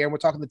games over here, and we're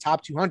talking the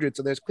top 200.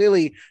 So there's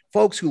clearly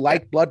folks who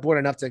like Bloodborne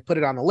enough to put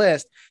it on the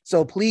list.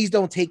 So please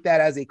don't take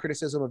that as a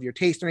criticism of your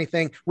taste or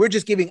anything. We're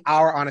just giving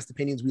our honest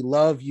opinions. We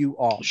love you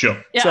all.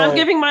 Sure. Yeah, I'm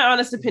giving my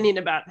honest opinion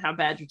about how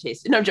bad your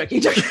taste is. No, I'm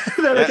joking.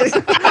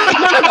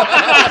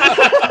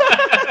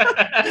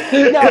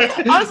 No,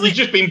 honestly, you've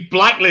just been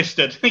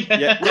blacklisted.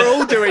 We're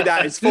all doing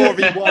that. It's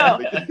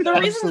 4v1. No,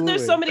 the reason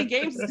there's so many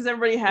games is because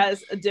everybody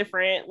has a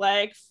different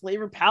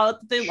flavor palette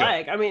that they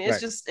like. I mean,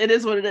 it's it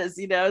is what it is.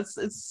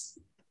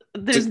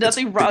 There's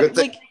nothing wrong.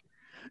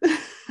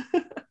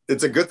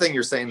 It's a good thing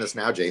you're saying this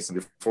now, Jason,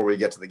 before we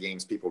get to the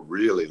games people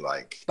really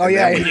like. Oh,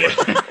 yeah. I mean, this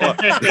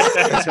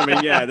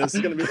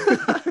is going to be.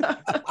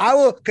 I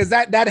will, because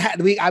I've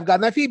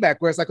gotten that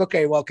feedback where it's like,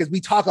 okay, well, because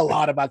we talk a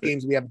lot about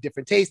games, we have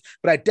different tastes,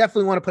 but I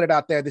definitely want to put it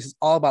out there. This is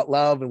all about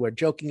love, and we're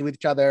joking with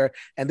each other,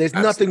 and there's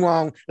nothing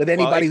wrong with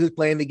anybody who's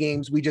playing the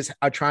games. We just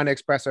are trying to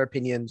express our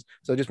opinions,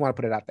 so just want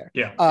to put it out there.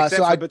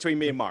 Yeah. Between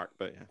me and Mark,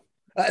 but yeah.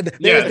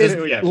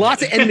 There's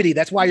lots of enmity.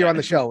 That's why you're on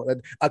the show.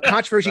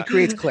 Controversy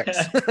creates clicks.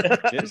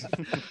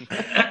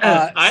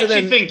 I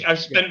actually think I've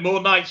spent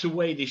more nights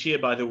away this year,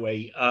 by the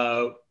way,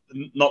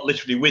 not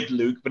literally with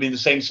Luke, but in the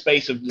same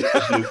space as Luke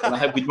than I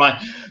have with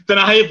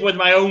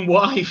my own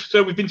wife.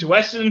 So we've been to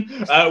Western,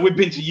 we've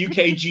been to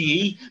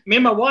UKGE. Me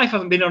and my wife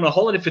haven't been on a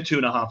holiday for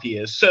 2.5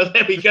 years. So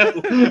there we go.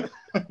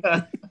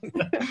 All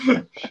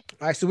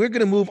right, so we're going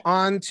to move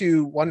on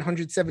to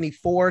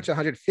 174 to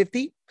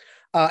 150.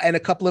 And a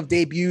couple of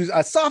debuts,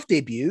 soft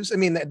debuts. I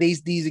mean,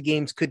 these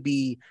games could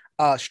be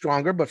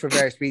stronger, but for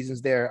various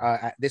reasons, they're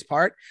at this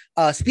part.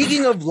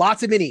 Speaking of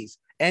lots of minis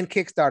and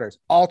Kickstarters,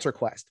 Altar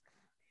Quest.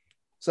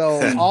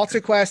 So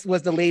Altar Quest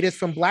was the latest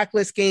from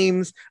Blacklist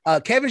Games.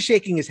 Kevin's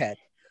shaking his head.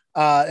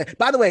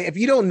 By the way, if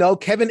you don't know,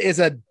 Kevin is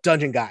a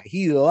dungeon guy.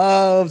 He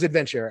loves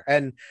adventure.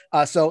 And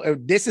so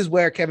this is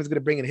where Kevin's going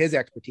to bring in his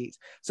expertise.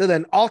 So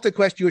then Altar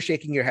Quest, you were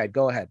shaking your head.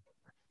 Go ahead.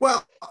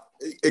 Well,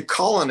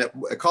 Colin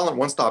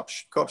One Stop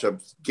Co-op Shop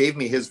gave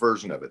me his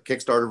version of it,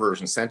 Kickstarter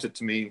version, sent it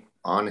to me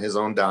on his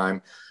own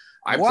dime.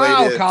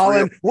 Wow,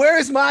 Colin,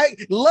 where's my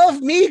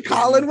love me,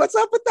 Colin? What's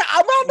up with that?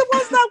 I'm on the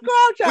One Stop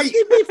Co-op Shop.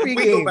 Give me free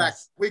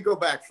games. We go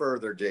back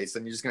further,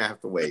 Jason. You're just gonna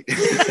have to wait.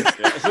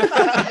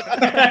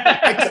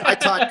 I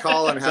taught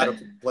Colin how to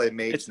play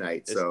Mage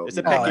Knight, so it's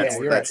a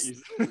right.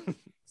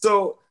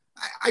 So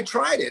I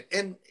tried it,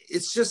 and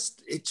it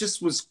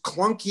just was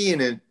clunky,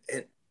 and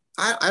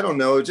I don't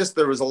know. Just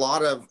there was a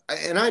lot of,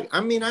 and I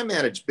mean, I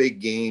manage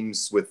big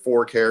games with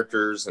 4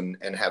 characters and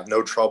have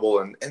no trouble.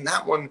 And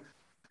that one,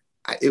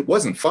 it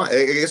wasn't fun.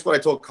 I guess what I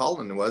told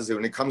Colin was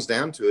when it comes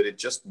down to it, it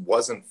just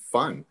wasn't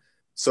fun.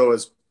 So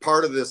as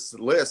part of this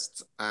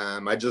list,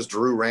 I just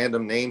drew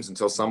random names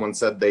until someone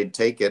said they'd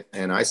take it,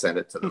 and I sent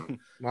it to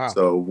them. Wow.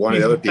 So one of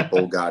the other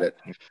people got it.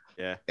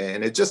 Yeah.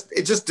 And it just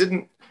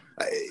didn't.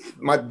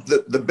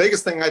 The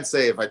biggest thing I'd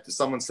say if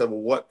someone said,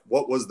 well,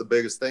 what was the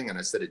biggest thing? And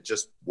I said, it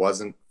just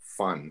wasn't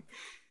fun.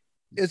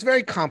 It's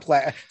very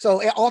complex.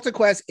 So Altar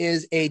Quest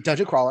is a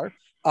dungeon crawler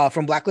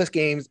from Blacklist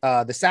Games,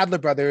 the Sadler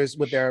brothers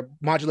with their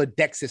modular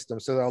deck system.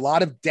 So there are a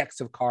lot of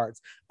decks of cards.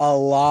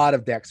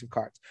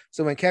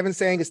 So when Kevin's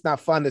saying it's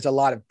not fun, there's a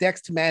lot of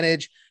decks to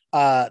manage.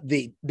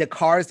 The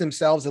cards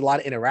themselves, a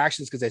lot of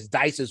interactions because there's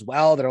dice as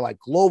well that are like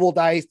global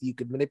dice that you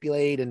could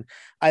manipulate. And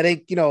I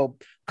think,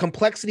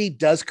 complexity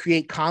does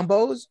create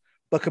combos,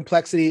 but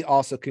complexity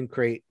also can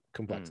create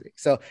complexity.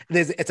 So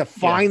it's a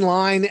fine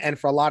line, and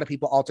for a lot of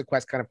people, Altar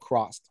Quest kind of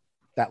crossed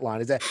that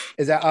line. Is that?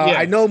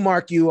 I know,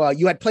 Mark, you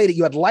had played it,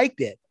 you had liked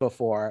it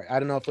before. I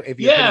don't know if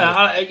you.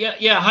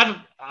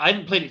 I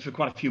hadn't played it for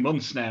quite a few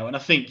months now, and I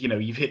think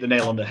you've hit the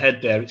nail on the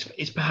head there.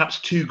 It's perhaps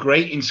too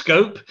great in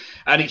scope,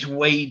 and it's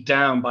weighed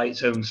down by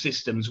its own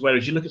systems.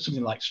 Whereas you look at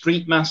something like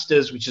Street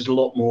Masters, which is a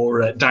lot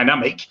more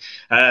dynamic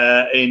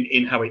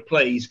in how it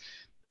plays.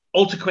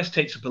 Alter Quest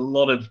takes up a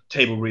lot of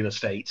table real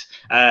estate,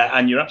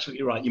 and you're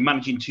absolutely right. You're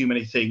managing too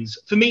many things.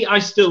 For me, I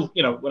still,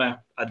 when I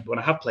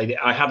have played it,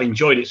 I have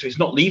enjoyed it. So it's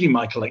not leaving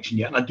my collection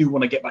yet, and I do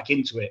want to get back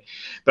into it.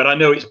 But I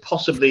know it's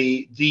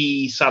possibly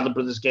the Sadler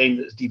Brothers game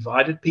that's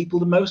divided people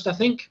the most, I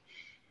think.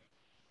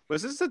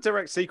 Was this a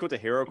direct sequel to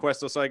Hero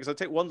Quest or something? Because I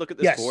take one look at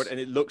this board and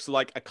it looks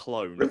like a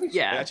clone.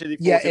 Yeah,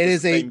 it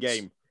is a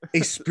game.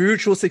 A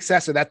spiritual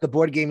successor. That's the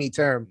board gaming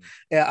term.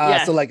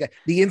 So like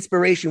the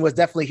inspiration was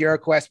definitely Hero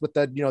Quest with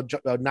the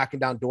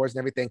knocking down doors and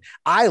everything.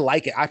 I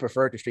like it. I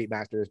prefer it to Street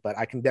Masters, but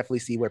I can definitely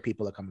see where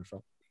people are coming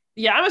from.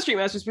 Yeah, I'm a Street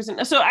Masters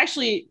person. So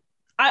actually,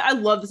 I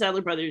love the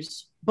Sadler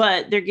Brothers,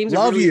 but their games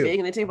are really big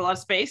and they take up a lot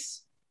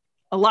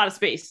of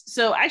space.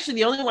 So actually,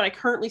 the only one I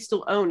currently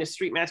still own is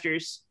Street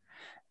Masters,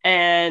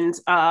 and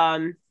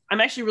I'm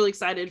actually really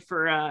excited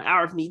for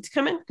Hour of Need to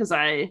come in because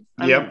I'm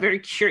very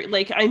curious.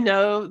 Like, I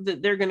know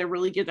that they're going to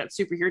really give that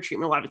superhero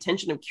treatment a lot of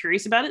attention. I'm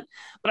curious about it.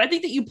 But I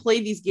think that you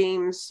play these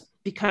games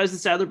because the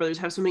Sadler Brothers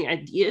have so many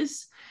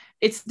ideas.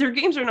 Their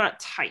games are not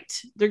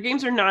tight. Their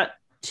games are not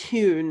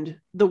tuned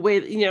the way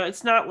that,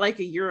 it's not like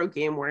a Euro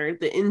game where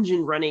the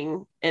engine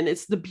running and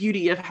it's the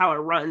beauty of how it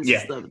runs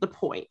is the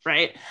point,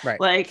 right?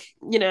 Like,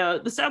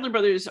 the Sadler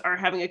Brothers are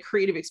having a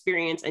creative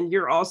experience and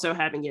you're also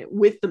having it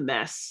with the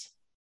mess.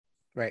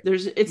 Right.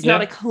 It's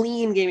not a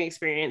clean gaming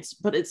experience,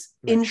 but it's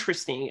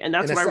interesting. And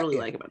that's what I really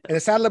like about that. In a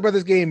Sadler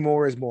Brothers game,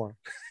 more is more.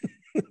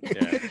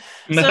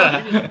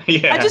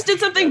 I just did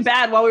something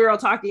bad while we were all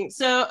talking.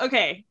 So,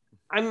 okay.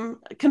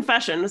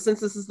 Confession, since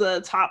this is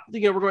the top,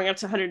 we're going up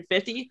to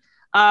 150.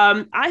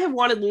 I have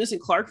wanted Lewis and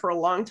Clark for a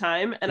long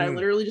time, and I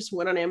literally just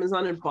went on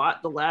Amazon and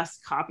bought the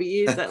last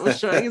copy that was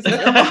showing his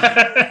because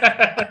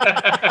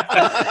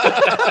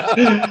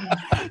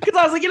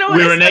I was like, what?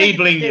 We're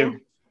enabling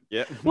you.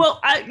 Yeah. Well,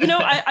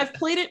 I've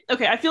played it.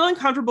 Okay, I feel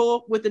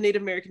uncomfortable with the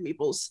Native American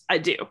meeples. I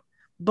do,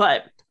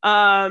 but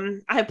I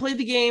have played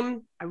the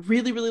game. I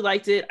really, really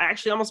liked it. I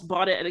actually almost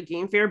bought it at a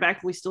game fair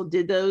back when we still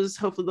did those.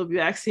 Hopefully they'll be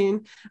back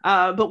soon.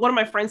 But one of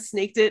my friends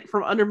snaked it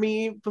from under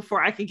me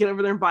before I could get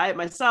over there and buy it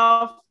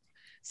myself.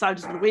 So I've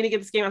just been waiting to get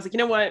this game. I was like, you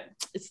know what?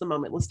 It's the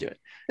moment. Let's do it.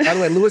 By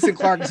the way, Lewis and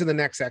Clark is in the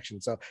next section.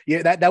 So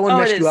that one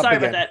messed you up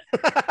again. Sorry about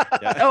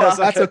that.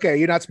 That's okay.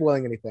 You're not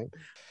spoiling anything.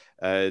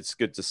 It's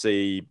good to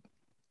see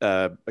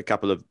a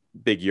couple of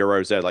big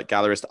Euros there, like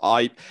Gallerist.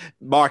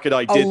 Mark and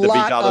I did the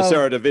Vital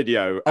Lacerda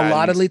video. A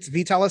lot of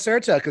Vital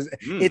Lacerda, because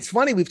it's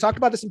funny. We've talked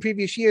about this in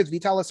previous years.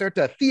 Vital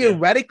Lacerda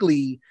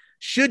theoretically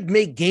should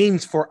make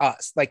games for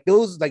us. Like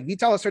those, like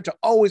Vital Lacerda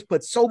always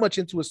puts so much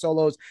into his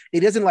solos.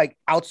 It doesn't like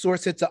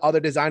outsource it to other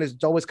designers.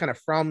 It's always kind of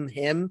from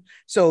him.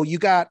 So you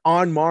got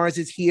On Mars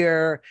is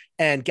here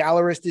and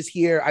Gallerist is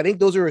here. I think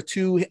those are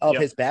two of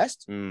his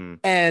best.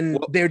 And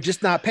they're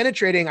just not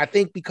penetrating, I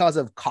think, because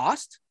of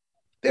cost.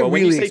 They're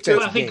really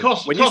expensive. I think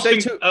cost.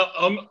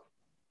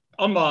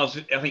 On Mars,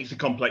 I think it's the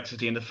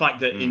complexity and the fact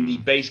that in the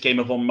base game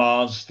of On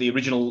Mars, the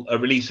original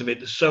release of it,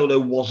 the solo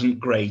wasn't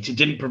great. It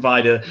didn't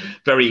provide a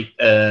very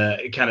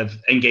kind of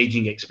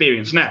engaging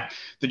experience. Now,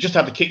 they just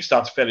had the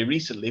Kickstarter fairly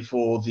recently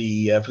for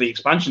the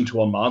expansion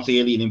to On Mars, the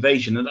Alien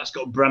Invasion, and that's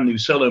got a brand new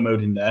solo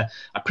mode in there.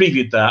 I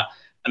previewed that,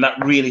 and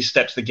that really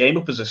steps the game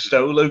up as a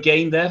solo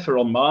game there for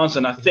On Mars.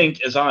 And I think,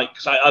 because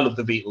I love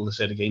the Vital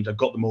Lacerda games, I've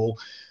got them all.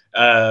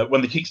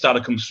 When the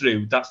Kickstarter comes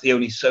through, that's the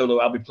only solo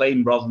I'll be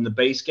playing rather than the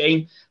base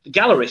game. The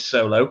Gallerist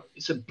solo,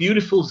 it's a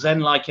beautiful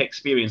Zen-like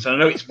experience. I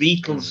know it's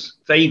Vital's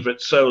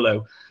favorite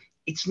solo.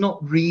 It's not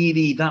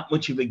really that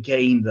much of a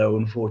game, though,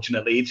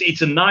 unfortunately.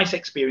 It's a nice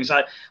experience.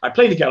 I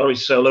play the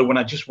Gallerist solo when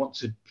I just want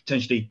to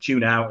potentially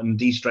tune out and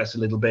de-stress a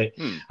little bit,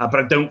 but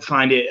I don't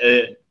find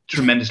it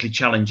tremendously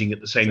challenging at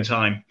the same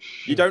time.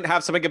 You don't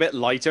have something a bit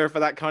lighter for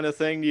that kind of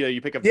thing?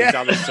 You pick up the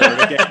Gallerist solo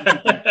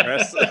again.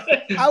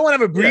 I want to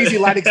have a breezy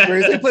light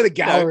experience. They play the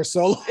Gallerist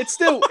solo. It's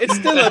still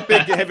a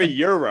big heavy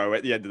Euro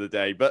at the end of the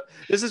day, but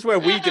this is where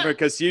we differ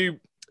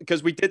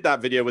because we did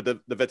that video with the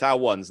Vital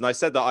ones, and I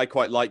said that I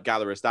quite like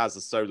Gallerist as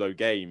a solo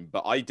game,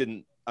 but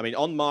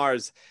On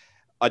Mars,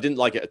 I didn't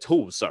like it at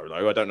all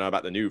solo. I don't know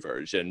about the new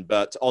version,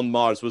 but On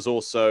Mars was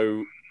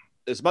also,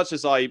 as much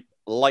as I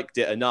liked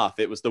it enough,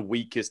 it was the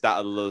weakest out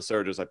of the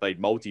Lacerdas I played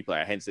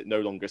multiplayer, hence it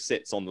no longer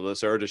sits on the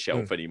Lacerda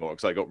shelf anymore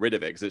because I got rid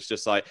of it, because it's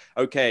just like,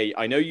 okay,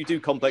 I know you do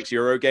complex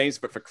Euro games,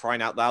 but for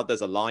crying out loud,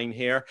 there's a line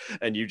here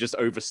and you just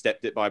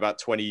overstepped it by about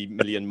 20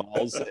 million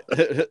miles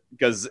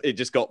because it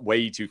just got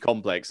way too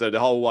complex. So the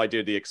whole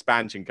idea of the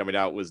expansion coming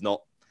out was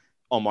not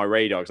on my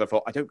radar, because I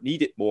thought I don't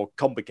need it more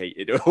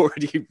complicated. It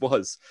already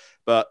was.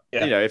 But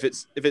if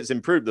it's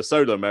improved the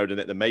solo mode in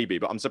it, then maybe.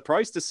 But I'm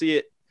surprised to see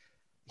it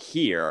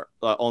here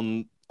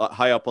on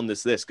high up on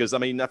this list, because I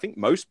think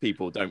most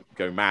people don't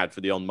go mad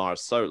for the On Mars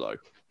solo.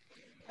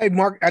 Hey,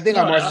 Mark, I think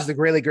On Mars is a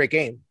really great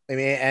game.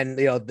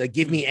 They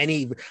give me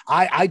any.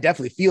 I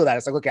definitely feel that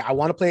it's like, okay, I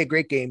want to play a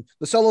great game.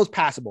 The solo is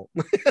passable.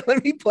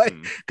 Let me play,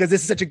 because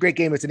this is such a great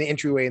game. It's an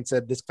entryway into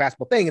this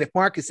passable thing. And if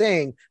Mark is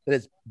saying that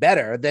it's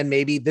better, then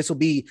maybe this will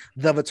be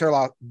the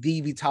Vital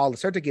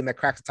Lacerda game that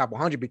cracks the top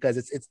 100, because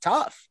it's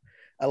tough.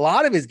 a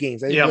lot of his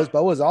games. I think Yeah.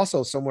 Lisboa is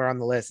also somewhere on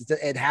the list.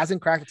 It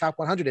hasn't cracked the top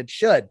 100. It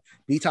should.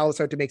 Vital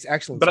Lacerda makes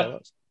excellent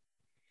solos.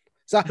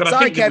 But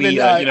sorry, think Kevin.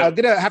 we, I'm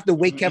gonna have to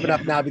wake Kevin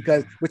up now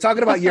because we're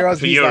talking about Euros.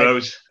 For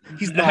Euros.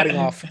 He's nodding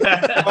off.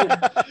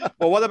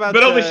 Well, what about?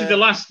 But obviously, the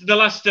last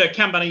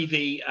Kanban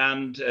EV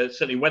and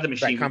certainly Weather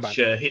Machine, Right, which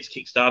hits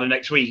Kickstarter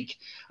next week.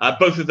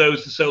 Both of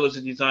those, the solos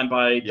are designed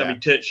by David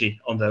Turchi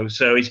on those,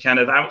 so he's kind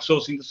of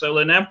outsourcing the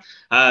solo now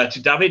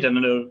to David. And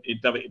I know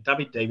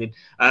David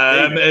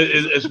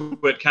has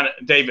worked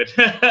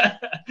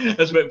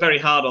has worked very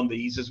hard on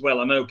these as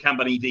well. I know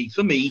Kanban EV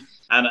for me,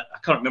 and I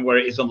can't remember where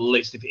it is on the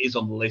list. If it is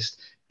on the list,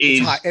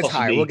 is it's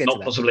high. We'll get to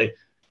that. Possibly.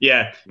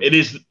 Yeah, it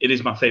is. It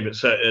is my favorite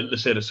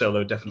Lacerda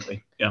solo,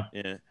 definitely. Yeah.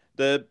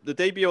 The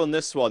debut on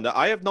this one,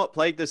 I have not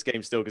played this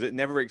game still because it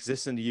never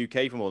exists in the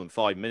UK for more than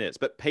 5 minutes.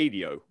 But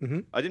Paleo,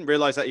 I didn't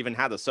realize that even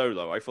had a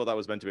solo. I thought that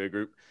was meant to be a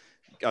group.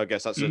 I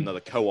guess that's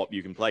another co-op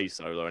you can play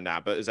solo and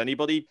that. But has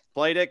anybody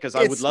played it? Because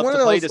I would love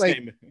to play this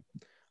game.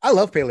 I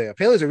love Paleo.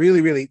 Paleo is a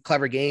really, really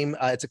clever game.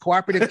 It's a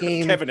cooperative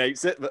game. Kevin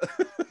hates it, but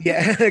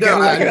yeah, get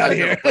out of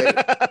here.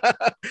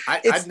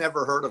 I've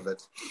never heard of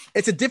it.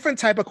 It's a different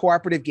type of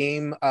cooperative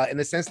game in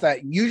the sense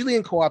that usually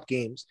in co-op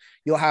games,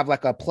 you'll have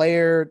like a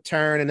player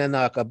turn and then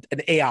like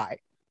an AI.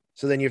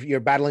 So then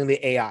you're battling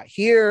the AI.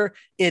 Here,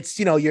 it's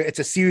it's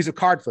a series of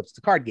card flips. It's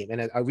a card game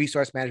and a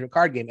resource management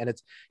card game. And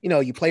it's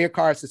you play your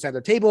cards to the center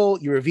of the table.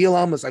 You reveal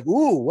them. It's like,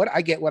 ooh, what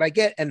I get,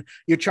 and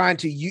you're trying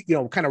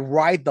to kind of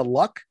ride the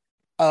luck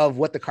of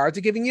what the cards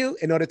are giving you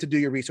in order to do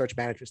your research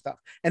management stuff.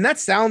 And that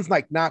sounds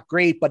like not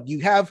great, but you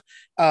have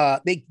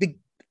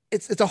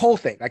it's a whole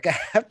thing. Like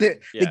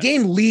the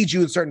game leads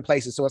you in certain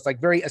places. So it's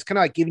it's kind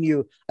of like giving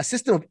you a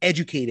system of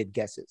educated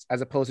guesses as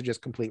opposed to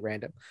just complete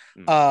random.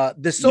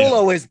 The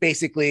solo is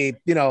basically,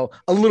 a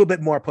little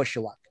bit more push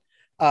your luck.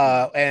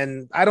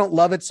 And I don't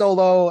love it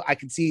solo. I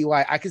can see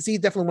why. I can see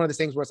definitely one of the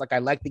things where it's like, I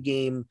like the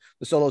game.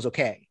 The solo's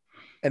okay.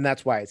 And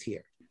that's why it's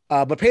here.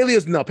 But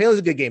Paleo's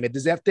a good game. It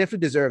definitely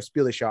deserves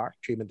Spiel des Jahres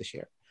treatment this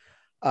year.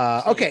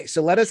 Okay,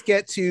 so let us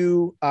get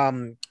to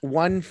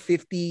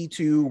 150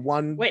 to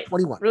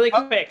 121. Really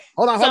quick.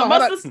 Hold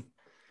on.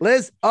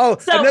 Liz.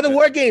 Another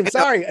war game.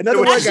 Sorry, another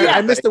war game.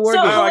 I missed the war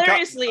game. So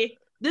hilariously,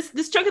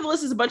 this chunk of the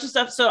list is a bunch of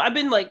stuff. So I've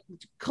been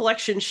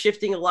collection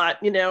shifting a lot,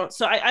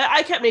 So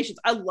I kept Nations.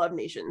 I love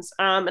Nations.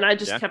 And I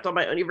just kept all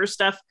my Universe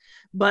stuff.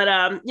 But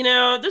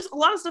there's a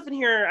lot of stuff in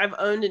here I've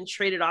owned and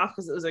traded off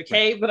because it was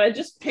okay. But I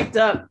just picked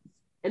up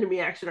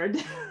Enemy Action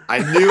Ardennes. I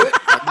knew it.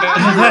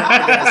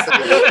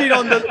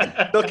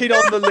 looking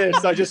on the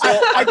list, I just thought,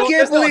 I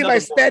can't believe I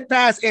sped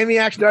past Enemy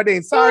Action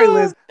Ardennes. Sorry,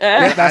 Liz.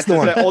 That's the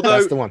one.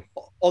 That's the one.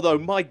 Although,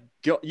 my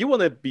God, you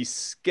want to be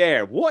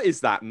scared. What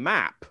is that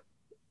map?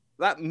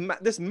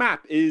 This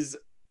map is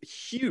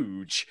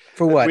huge.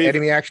 For what?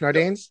 Enemy Action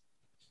Ardennes?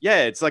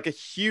 Yeah, it's like a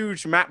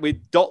huge map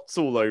with dots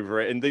all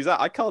over it. And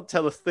I can't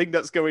tell a thing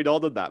that's going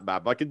on in that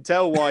map. I can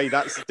tell why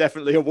that's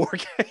definitely a war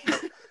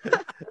game.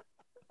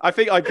 I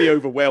think I'd be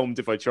overwhelmed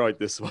if I tried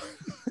this one.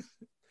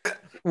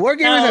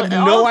 Wargamers have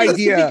no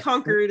idea.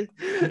 Conquered.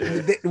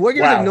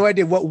 Wargamers have no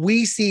idea what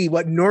we see,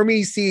 what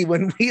normies see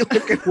when we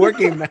look at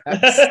wargame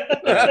maps.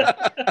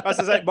 As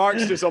I say,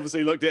 Mark's just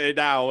obviously looked at it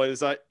now. And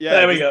it's like, yeah,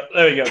 there we go.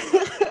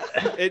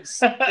 It is.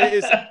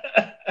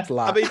 It's a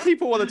lot. I mean,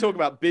 people want to talk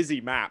about busy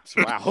maps.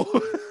 Wow.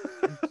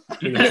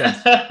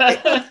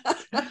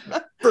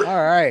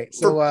 All right.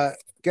 So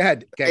go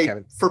ahead,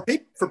 Kevin. For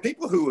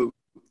people who,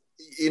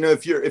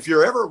 if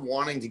you're ever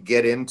wanting to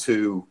get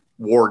into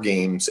war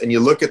games and you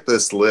look at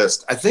this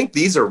list, I think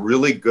these are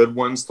really good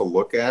ones to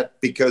look at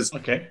because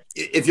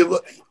if you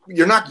look,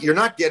 you're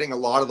not getting a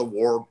lot of the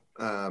war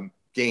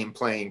game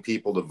playing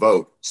people to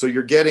vote. So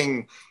you're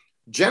getting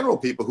general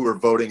people who are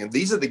voting, and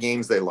these are the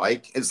games they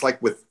like. It's like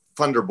with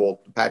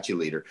Thunderbolt, Apache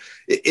Leader.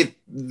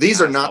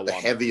 These are not the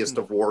heaviest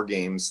of war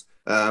games.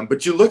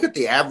 But you look at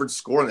the average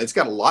score, and it's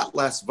got a lot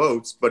less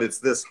votes, but it's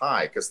this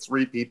high because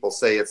 3 people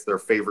say it's their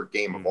favorite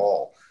game of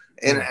all.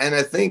 And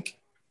I think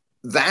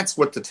that's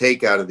what to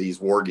take out of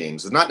these war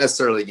games. It's not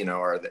necessarily,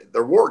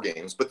 they're war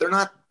games, but they're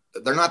not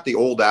the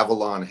old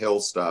Avalon Hill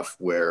stuff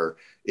where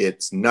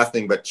it's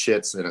nothing but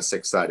chits and a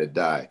 6-sided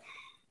die.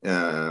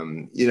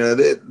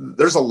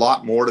 There's a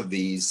lot more to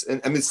these.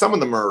 And I mean, some of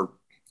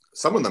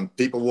them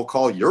people will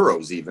call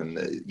Euros even,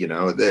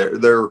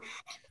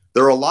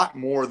 they're a lot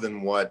more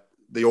than what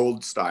the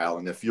old style.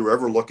 And if you're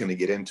ever looking to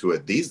get into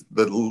it,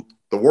 the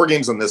war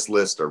games on this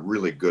list are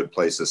really good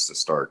places to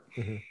start.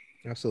 Mm-hmm.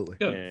 Absolutely.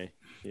 Yeah,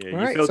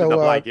 you filled it up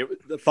like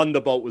it. The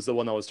Thunderbolt was the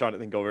one I was trying to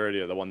think of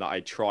earlier, the one that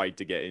I tried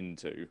to get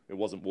into. It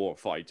wasn't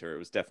Warfighter, it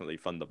was definitely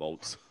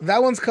Thunderbolts.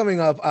 That one's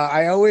coming up.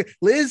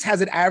 Liz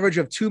has an average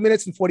of 2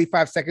 minutes and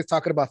 45 seconds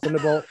talking about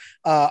Thunderbolt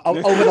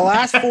over the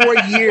last 4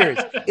 years.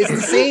 It's the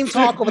same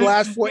talk over the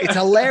last 4. It's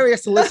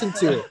hilarious to listen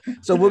to.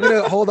 So we're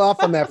gonna hold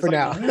off on that for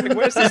now.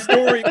 Where's the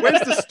story?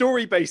 Where's the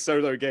story-based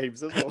solo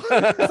games? Liz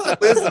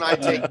and I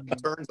take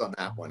turns on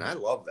that one. I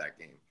love that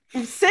game.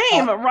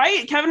 Same,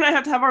 right? Kevin and I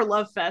have to have our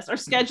love fest, our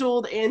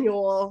scheduled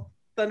annual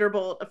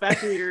Thunderbolt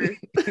Apache Leader.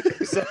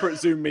 Separate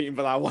Zoom meeting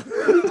for that one.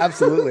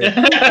 Absolutely.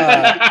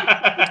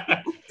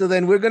 So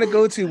then we're going to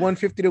go to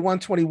 150 to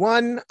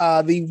 121.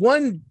 The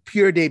one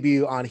pure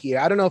debut on here.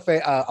 I don't know if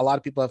a lot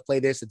of people have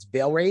played this. It's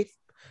Veil Wraith.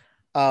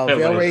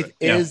 Veil Wraith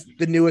is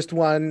the newest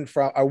one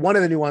or one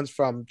of the new ones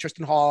from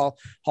Tristan Hall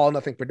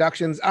Nothing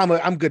Productions.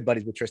 I'm good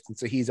buddies with Tristan,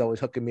 so he's always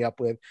hooking me up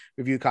with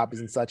review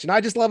copies and such. And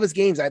I just love his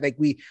games. I think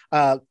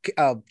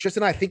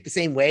Tristan and I think the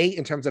same way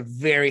in terms of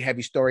very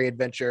heavy story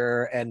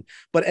adventure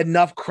but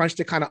enough crunch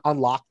to kind of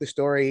unlock the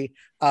story.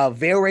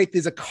 Veil Wraith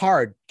is a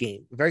card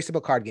game, a very simple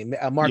card game.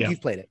 Mark,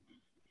 you've played it.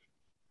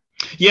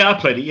 Yeah, I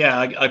played it. Yeah,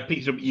 I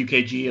picked it up at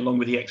UKG along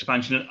with the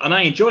expansion, and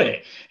I enjoy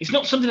it. It's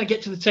not something I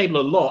get to the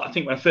table a lot. I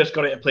think when I first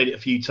got it, I played it a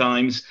few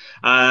times,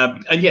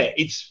 and yeah,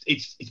 it's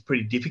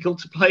pretty difficult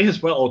to play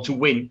as well, or to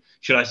win,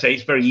 should I say.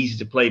 It's very easy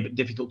to play, but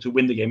difficult to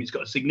win the game. It's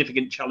got a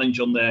significant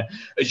challenge on there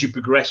as you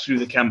progress through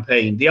the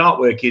campaign. The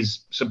artwork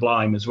is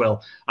sublime as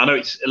well. I know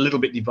it's a little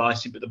bit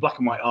divisive, but the black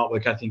and white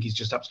artwork, I think, is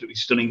just absolutely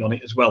stunning on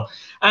it as well.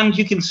 And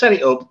you can set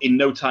it up in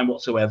no time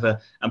whatsoever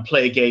and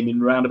play a game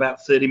in around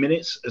about 30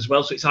 minutes as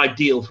well. So it's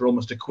ideal for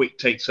almost a quick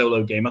take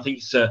solo game. I think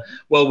it's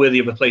well worthy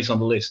of a place on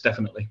the list,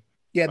 definitely.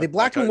 Yeah, the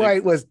black and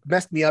white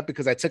messed me up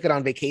because I took it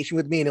on vacation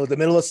with me and it was the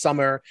middle of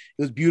summer.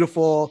 It was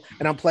beautiful.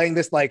 And I'm playing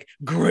this like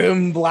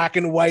grim black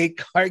and white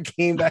card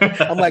game that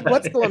I'm like,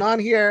 what's going on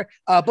here?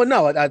 But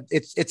no,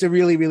 it's a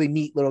really, really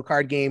neat little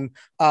card game.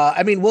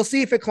 I mean, we'll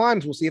see if it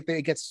climbs. We'll see if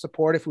it gets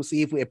support. We'll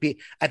see if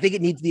I think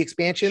it needs the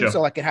expansion. Sure.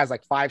 So like it has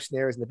like 5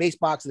 scenarios in the base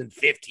box and then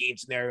 15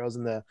 scenarios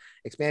in the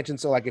expansion.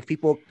 So like if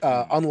people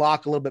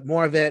unlock a little bit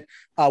more of it,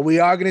 we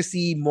are going to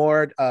see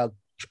more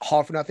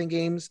All for Nothing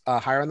games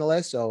higher on the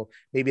list, so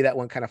maybe that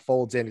one kind of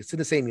folds in. It's in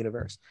the same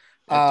universe.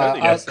 Totally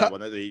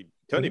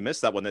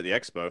missed that one at the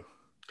expo.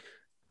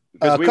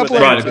 Because we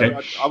were there,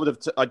 I would have.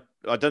 I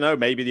don't know.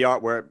 Maybe the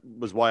artwork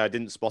was why I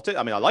didn't spot it.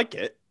 I mean, I like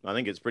it. I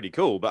think it's pretty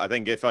cool. But I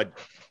think if I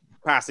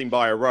passing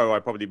by a row, I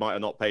probably might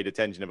have not paid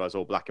attention if I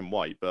saw black and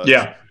white. But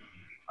yeah.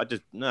 I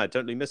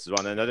totally missed this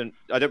one, and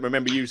I don't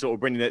remember you sort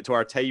of bringing it to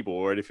our table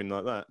or anything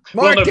like that.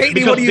 Mark, what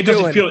are you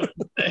doing?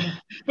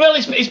 Well,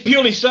 it's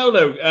purely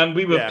solo, and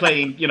we were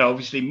playing,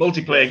 obviously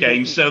multiplayer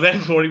games, so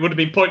therefore it would have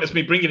been pointless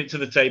me bringing it to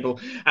the table.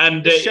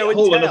 And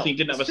All or Nothing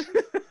didn't have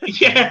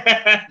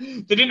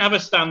they didn't have a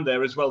stand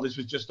there as well. This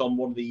was just on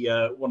one of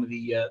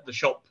the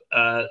shop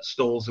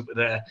stalls that were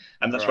there,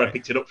 and that's where I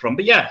picked it up from.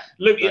 But yeah,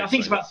 Luke, I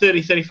think it's about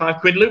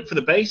 30-35 quid, Luke, for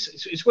the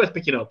base. It's worth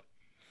picking up.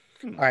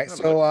 All right,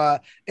 so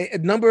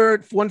number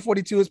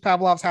 142 is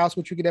Pavlov's House,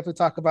 which we could definitely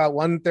talk about.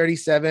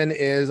 137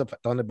 is a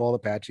Thunderbolt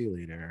Apache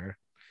Leader.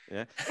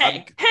 Yeah.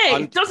 Hey,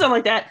 don't sound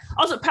like that.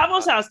 Also,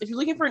 Pavlov's House, if you're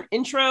looking for an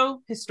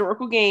intro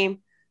historical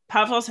game,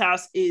 Pavlov's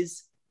House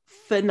is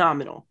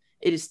phenomenal.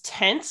 It is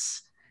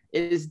tense.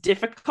 It is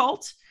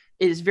difficult.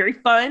 It is very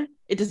fun.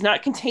 It does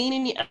not contain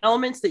any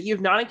elements that you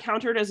have not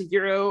encountered as a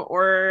Euro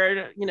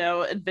or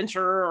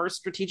adventure or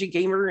strategic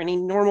gamer, any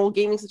normal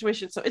gaming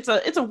situation. So it's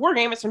a war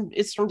game.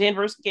 It's from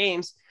Danvers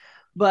Games,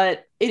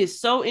 but it is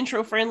so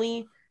intro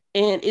friendly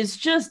and it's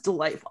just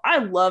delightful. I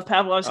love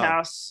Pavlov's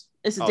House.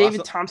 It's a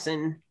David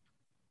Thompson.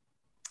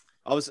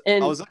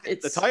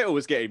 The title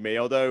was getting me,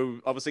 although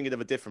I was thinking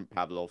of a different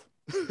Pavlov.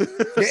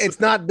 It's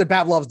not the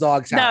Pavlov's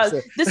dog's house. No,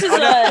 this is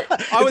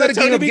it's not a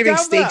game of giving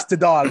steaks to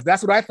dogs.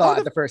 That's what I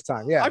thought the first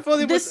time. Yeah, I thought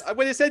it was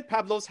when it said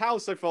Pavlov's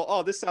House. I thought,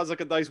 oh, this sounds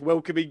like a nice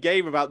welcoming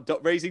game about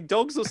raising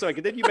dogs or something.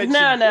 And then you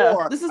mentioned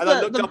war, this is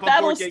the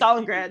Battle of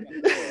Stalingrad.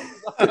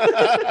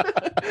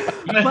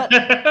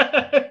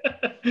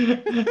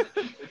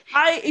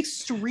 I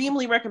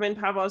extremely recommend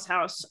Pavlov's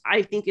House.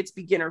 I think it's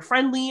beginner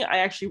friendly. I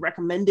actually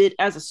recommend it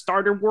as a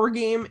starter war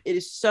game. It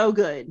is so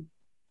good.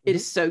 It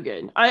is so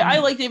good. I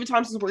like David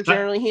Thompson's work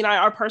generally. He and I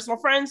are personal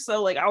friends,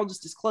 so I'll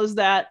just disclose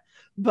that.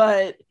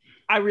 But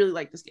I really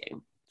like this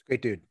game.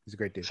 Great dude. He's a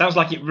great dude. Sounds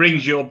like it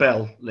rings your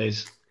bell,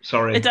 Liz.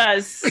 Sorry. It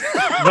does.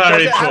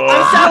 Very cool.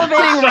 I'm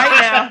salivating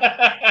right now.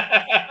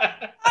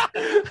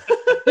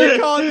 You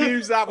can't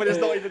use that when it's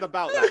not even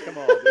about that. Come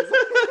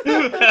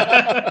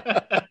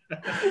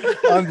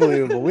on.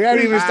 Unbelievable. We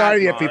haven't even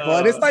started yet, people.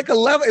 And it's like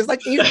 11. It's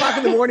like 8 o'clock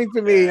in the morning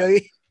for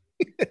me.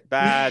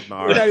 Bad,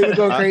 Mark. We're not even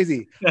going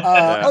crazy.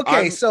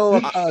 Okay,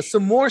 so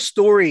some more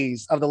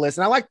stories of the list,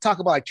 and I like to talk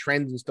about like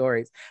trends and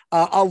stories.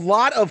 A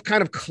lot of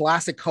kind of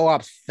classic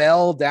co-ops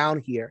fell down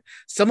here.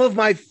 Some of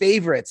my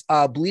favorites,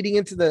 bleeding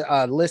into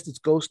the list, it's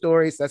Ghost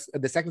Stories. That's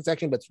the second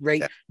section, but it's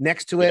right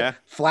next to it.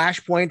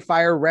 Flashpoint,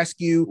 Fire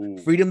Rescue,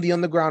 Freedom: The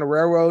Underground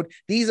Railroad.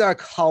 These are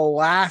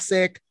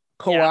classic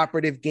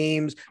cooperative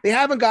games. They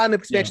haven't gotten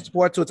expansion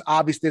support, so it's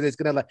obvious that it's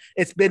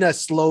been a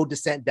slow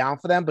descent down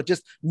for them. But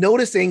just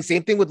noticing,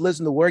 same thing with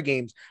Liz and the War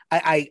games.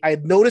 I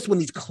noticed when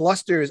these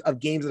clusters of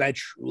games that I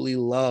truly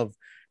love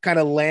kind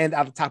of land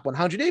out the top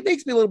 100, it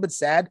makes me a little bit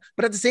sad,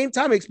 but at the same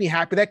time, it makes me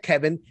happy that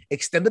Kevin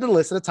extended the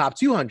list to the top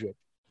 200.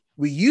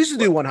 We used to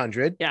do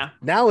 100. Yeah.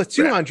 Now it's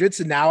 200.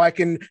 So now I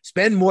can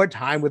spend more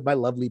time with my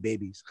lovely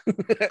babies.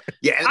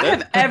 I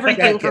have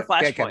everything for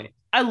Flashpoint.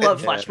 I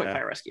love Flashpoint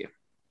Fire Rescue.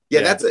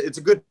 Yeah, it's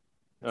a good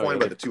point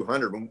about the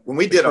 200. When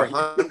we did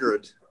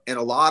 100, And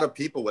a lot of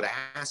people would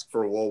ask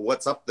for, well,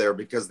 what's up there?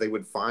 Because they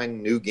would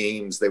find new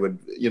games. They would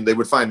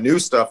find new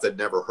stuff they'd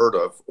never heard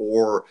of,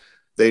 or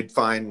they'd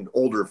find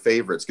older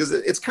favorites. Because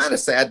it's kind of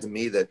sad to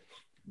me that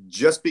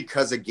just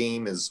because a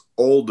game is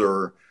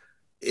older,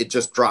 it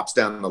just drops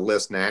down the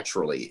list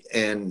naturally.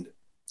 And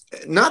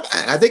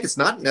I think it's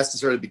not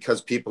necessarily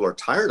because people are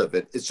tired of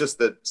it. It's just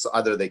that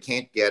either they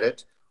can't get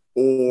it,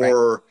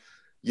 or,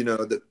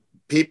 that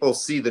people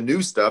see the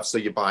new stuff. So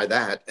you buy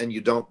that and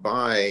you don't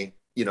buy,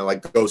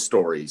 like Ghost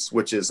Stories,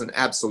 which is an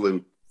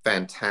absolute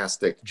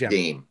fantastic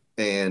game.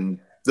 And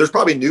there's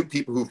probably new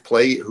people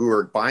who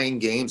are buying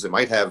games and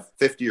might have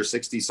 50 or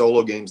 60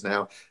 solo games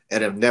now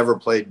and have never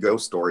played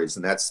Ghost Stories.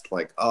 And that's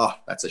like, oh,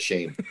 that's a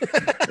shame.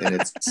 And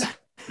it's,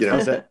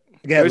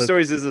 Ghost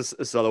Stories is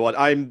a solo one.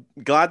 I'm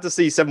glad to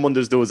see Seven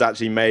Wonders Duel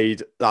actually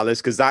made that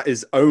list, because that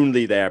is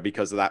only there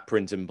because of that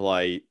print and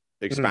play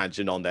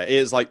expansion on there. It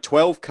is like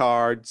 12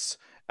 cards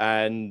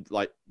and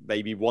like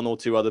maybe one or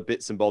two other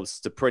bits and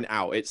bobs to print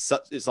out. It's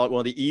like one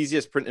of the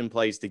easiest print and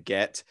plays to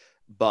get,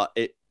 but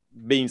it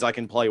means I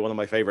can play one of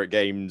my favorite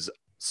games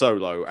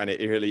solo, and it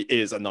really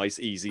is a nice,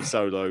 easy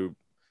solo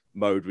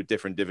mode with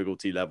different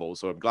difficulty levels.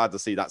 So I'm glad to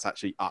see that's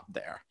actually up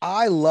there.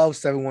 I love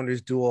Seven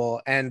Wonders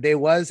Duel, and there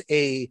was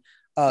a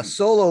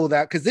solo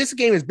that, because this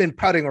game has been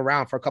putting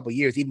around for a couple of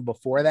years, even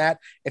before that,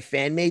 a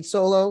fan made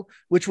solo,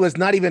 which was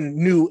not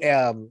even new.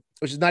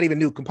 Which is not even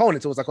new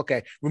components. It was like,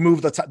 okay,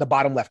 remove the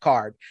bottom left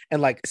card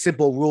and like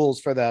simple rules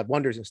for the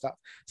wonders and stuff.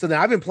 So then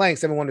I've been playing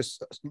Seven Wonders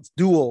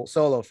Duel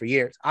solo for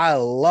years. I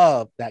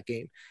love that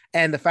game.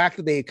 And the fact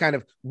that they kind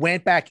of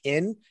went back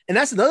in, and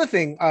that's another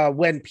thing,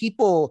 when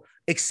people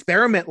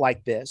experiment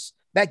like this,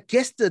 that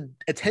gets the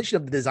attention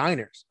of the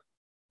designers.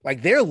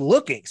 Like they're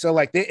looking. So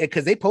like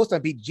because they post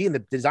on BGG and the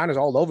designers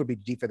all over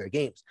BGG for their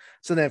games.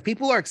 So then if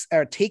people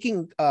are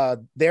taking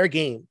their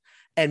game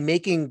and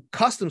making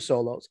custom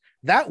solos,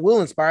 that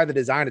will inspire the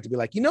designer to be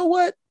like, you know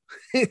what?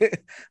 This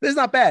is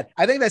not bad.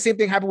 I think that same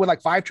thing happened with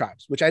like Five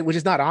Tribes, which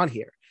is not on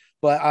here.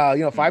 But,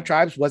 Five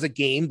Tribes was a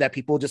game that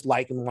people just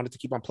liked and wanted to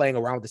keep on playing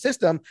around with the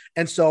system.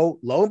 And so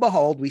lo and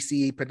behold, we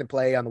see print and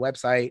play on the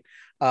website.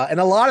 And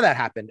a lot of that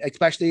happened,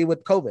 especially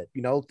with COVID.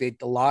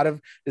 A lot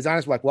of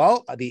designers were like,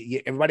 well,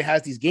 everybody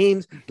has these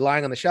games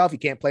lying on the shelf. You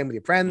can't play them with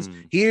your friends.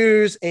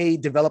 Here's a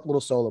developed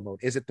little solo mode.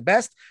 Is it the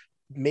best?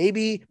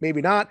 Maybe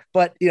not,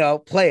 but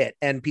play it,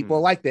 and people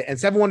liked it. And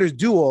Seven Wonders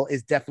Duel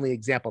is definitely an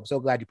example. I'm so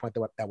glad you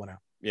pointed that one out.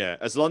 Yeah,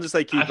 as long as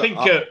they keep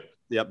the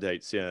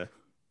updates.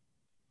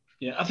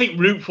 Yeah, I think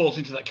Root falls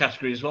into that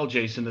category as well,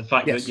 Jason. The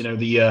fact that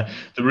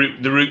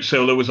the Root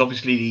solo was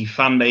obviously the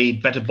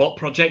fan-made Better Bot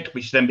project,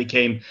 which then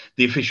became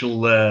the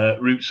official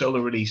Root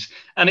solo release,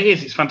 and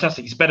it's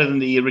fantastic. It's better than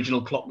the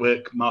original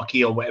Clockwork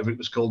Marquee or whatever it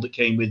was called that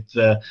came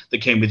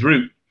with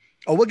Root.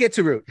 Oh, we'll get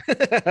to Root.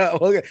 That's a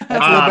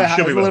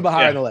little bit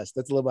higher on the list.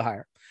 That's a little bit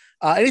higher.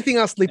 Anything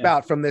else leap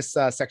out from this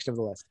section of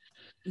the list?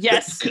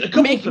 Yes.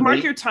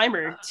 Mark your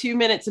timer. 2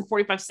 minutes and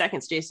 45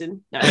 seconds,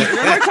 Jason. No,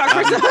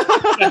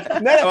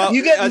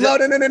 you get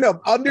no.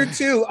 Under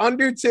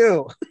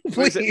two.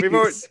 Please.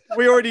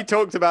 We already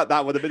talked about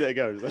that one a minute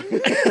ago.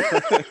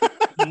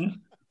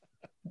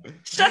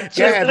 Shut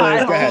your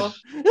mouth.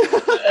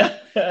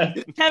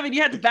 Kevin,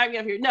 you have to back me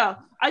up here. No,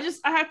 I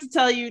have to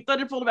tell you,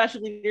 Thunderfold Master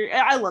Leader,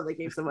 I love that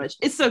game so much.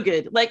 It's so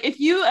good. Like, if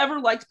you ever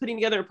liked putting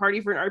together a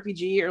party for an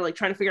RPG, or like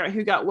trying to figure out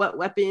who got what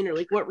weapon, or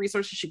like what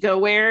resources should go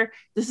where,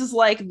 this is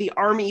like the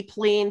army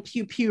plane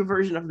pew pew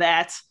version of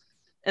that.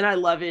 And I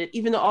love it.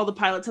 Even though all the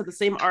pilots have the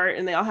same art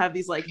and they all have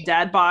these like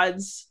dad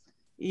bods,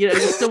 you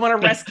still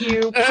want to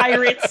rescue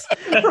pirates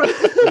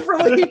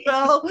from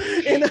Israel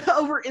and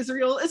over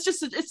Israel. It's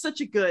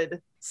such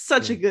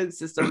a good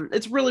system.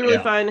 It's really, really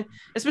fun,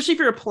 especially if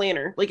you're a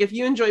planner. Like if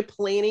you enjoy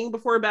planning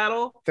before a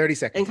battle, 30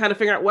 seconds, and kind of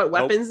figuring out what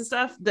weapons and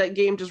stuff, that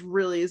game just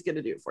really is going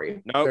to do it for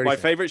you. No, my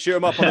favorite shoot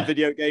 'em up on the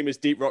video game is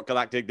Deep Rock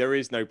Galactic. There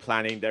is no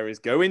planning. There is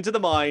go into the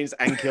mines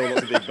and kill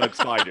lots of big bug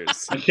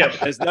spiders.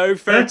 There's no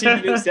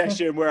 30-minute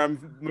session where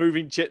I'm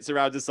moving chits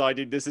around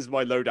deciding this is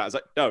my loadout. It's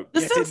like, no.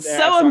 This is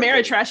so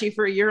Ameritrashy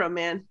for a Euro,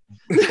 man.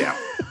 Yeah.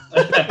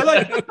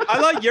 I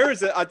like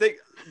yours. I think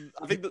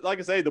that, like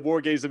I say, the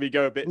war games let me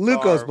go a bit.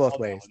 Luke goes both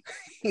ways.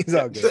 He's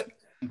all good.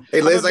 Hey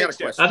Liz, I got a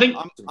question. I think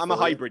I'm a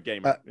hybrid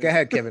gamer. Go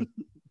ahead, Kevin.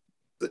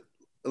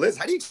 Liz,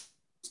 how do you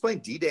explain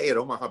D-Day at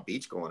Omaha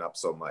Beach going up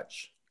so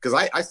much?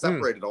 Because I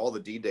separated all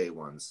the D-Day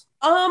ones.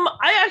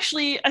 I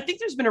think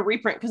there's been a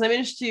reprint, because I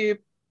managed to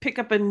pick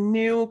up a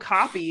new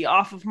copy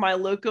off of my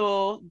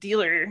local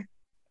dealer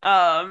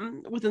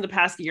within the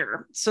past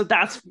year. So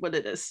that's what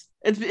it is.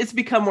 It's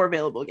become more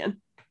available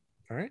again.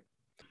 All right.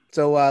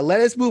 So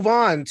let us move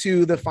on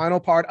to the final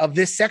part of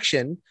this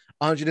section,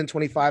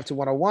 125 to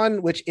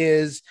 101, which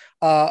is,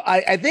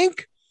 I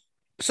think,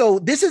 so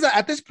this is,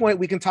 at this point,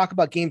 we can talk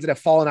about games that have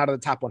fallen out of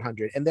the top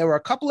 100. And there were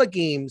a couple of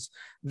games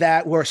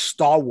that were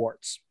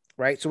stalwarts,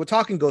 right? So we're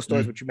talking Ghost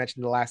Stories, which you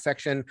mentioned in the last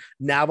section.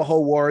 Navajo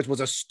Wars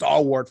was a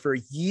stalwart for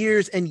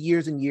years and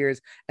years and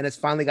years, and it's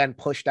finally gotten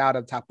pushed out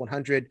of the top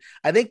 100.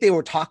 I think they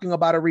were talking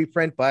about a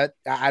reprint, but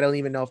I don't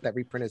even know if that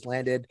reprint has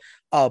landed.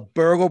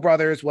 Burgle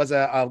Brothers was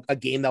a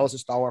game that was a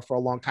stalwart for a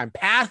long time.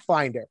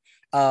 Pathfinder,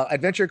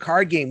 adventure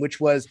card game, which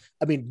was,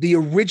 I mean, the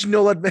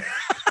original.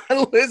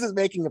 Liz is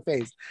making a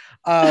face.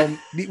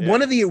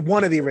 One of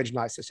the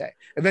original, I should say,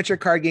 adventure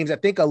card games. I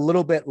think a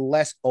little bit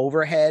less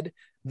overhead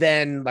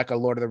than like a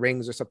Lord of the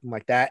Rings or something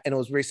like that. And it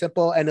was very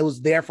simple, and it was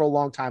there for a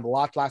long time.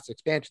 Lots of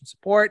expansion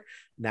support.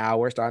 Now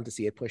we're starting to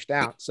see it pushed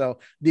down. So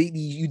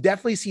you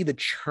definitely see the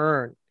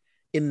churn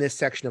in this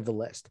section of the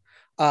list.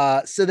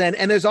 So then,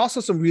 and there's also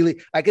some really,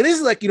 like, this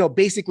is like,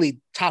 basically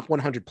top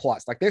 100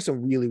 plus. Like there's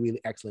some really, really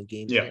excellent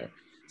games there.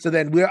 So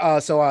then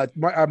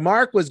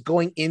Mark was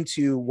going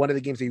into one of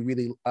the games that you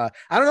really, I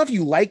don't know if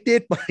you liked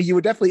it, but you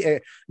were definitely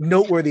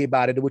noteworthy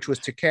about it, which was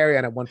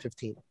Tarkarion at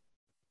 115.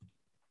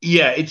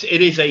 Yeah, it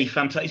is a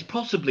fantastic. It's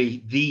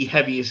possibly the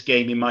heaviest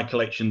game in my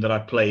collection that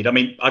I've played. I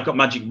mean, I've got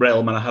Magic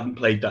Realm and I haven't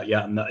played that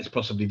yet, and that is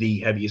possibly the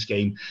heaviest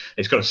game.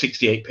 It's got a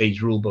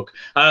 68-page rule book.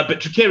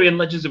 But Tarkarion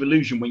Legends of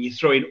Illusion, when you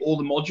throw in all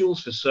the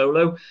modules for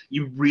solo,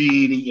 you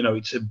really,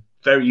 it's a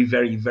very,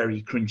 very,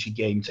 very crunchy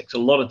game. It takes a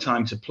lot of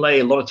time to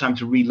play, a lot of time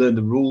to relearn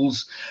the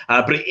rules,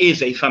 but it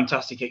is a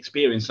fantastic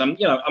experience. I'm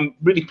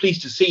really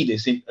pleased to see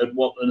this at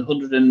what,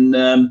 100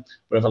 and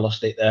where have I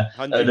lost it there?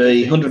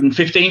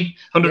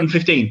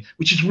 115,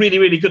 which is really,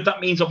 really good.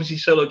 That means obviously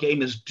solo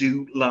gamers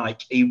do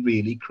like a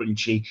really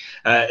crunchy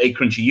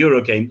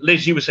Euro game.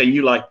 Liz, you were saying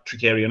you like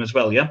Tarkarion as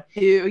well, yeah?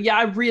 Yeah,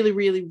 I really,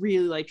 really,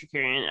 really like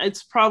Tarkarion.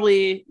 It's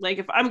probably like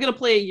if I'm gonna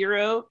play a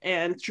Euro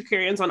and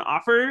Tarkarion's on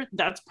offer,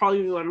 that's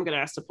probably what I'm gonna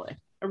ask to play.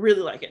 I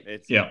really like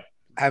it. I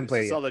haven't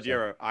played it. Solid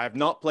Euro. I have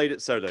not played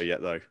it solo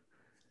yet though.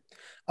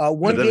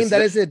 One game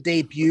that is a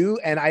debut,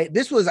 and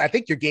this was, I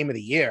think, your game of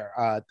the year,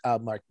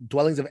 Mark.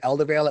 Dwellings of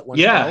Eldervale at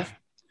 112.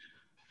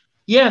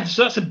 Yeah.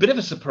 So that's a bit of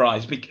a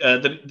surprise.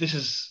 That this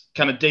is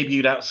kind of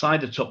debuted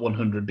outside the top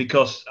 100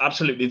 because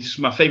absolutely this is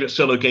my favorite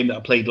solo game that I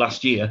played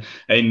last year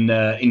in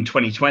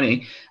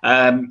 2020.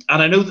 And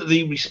I know that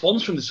the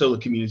response from the solo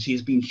community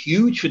has been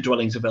huge for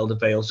Dwellings of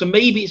Eldervale. So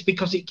maybe it's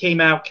because it came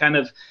out kind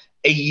of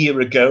a year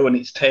ago and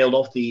it's tailed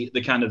off the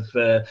kind of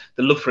the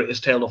love for it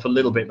has tailed off a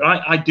little bit, but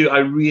I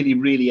really,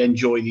 really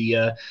enjoy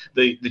the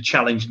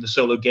challenge in the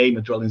solo game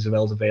of Dwellings of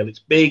Eldervale. It's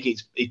big,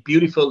 it's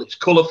beautiful, it's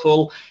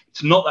colorful,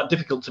 it's not that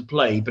difficult to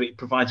play, but it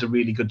provides a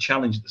really good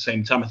challenge at the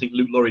same time. I think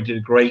Luke Laurie did a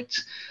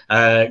great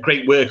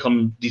work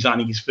on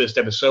designing his first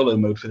ever solo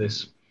mode for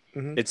this.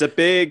 Mm-hmm. It's a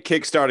big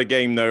Kickstarter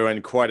game though,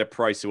 and quite a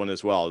pricey one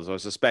as well. So I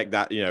suspect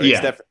that it's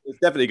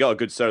definitely got a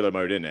good solo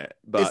mode in it.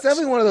 But it's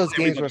definitely one of those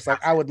games where it's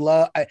like I would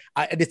love.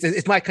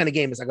 It's my kind of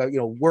game. It's like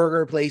a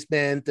worker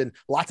placement and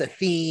lots of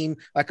theme.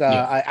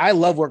 I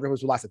love worker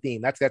with lots of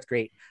theme. That's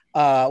great.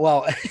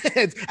 Well,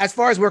 as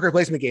far as worker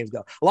placement games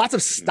go, lots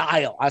of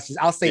style.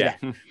 I'll say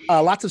that.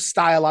 Lots of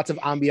style, lots of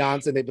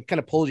ambiance, and it kind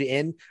of pulls you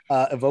in.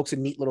 Evokes a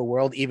neat little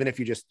world, even if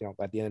you just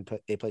at the end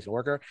they place a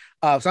worker.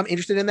 So I'm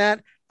interested in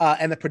that.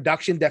 And the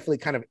production definitely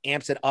kind of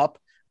amps it up.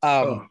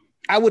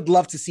 I would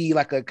love to see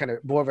like a kind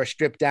of more of a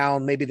stripped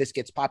down. Maybe this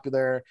gets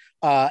popular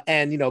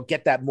and,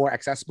 get that more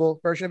accessible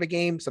version of a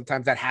game.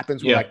 Sometimes that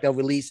happens where like they'll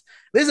release.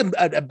 There's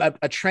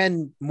a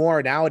trend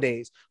more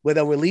nowadays where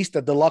they'll release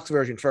the deluxe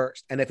version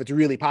first. And if it's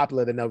really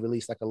popular, then they'll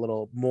release like a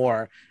little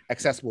more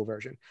accessible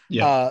version.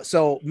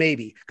 So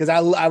maybe because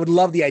I would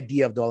love the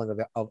idea of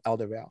Dwelling of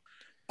Eldervale.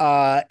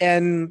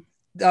 And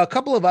a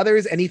couple of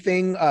others.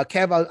 Anything,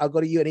 Kev, I'll go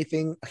to you.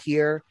 Anything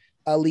here?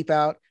 Leap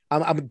out.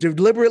 I'm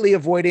deliberately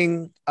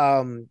avoiding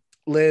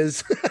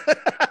Liz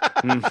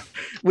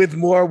with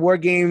more war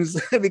games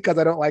because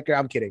I don't like her.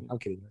 I'm kidding.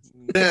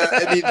 Yeah,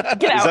 I mean,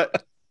 get out.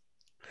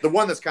 The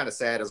one that's kind of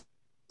sad is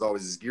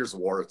always Gears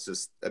of War. It's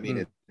just, I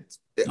mean,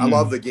 I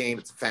love the game.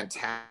 It's a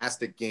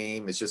fantastic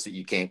game. It's just that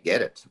you can't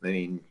get it. I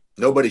mean,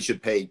 nobody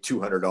should pay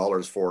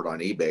 $200 for it on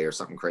eBay or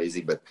something crazy,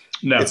 but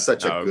it's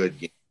such a good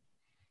game.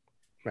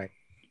 Right.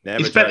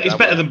 It's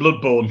better than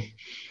Bloodborne.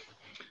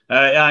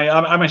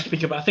 I might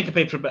speak about. I think I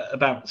paid for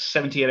about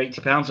 £70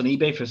 or £80 on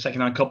eBay for a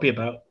second-hand copy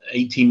about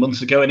 18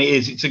 months ago, and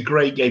it's a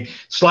great game.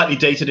 Slightly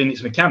dated in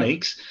its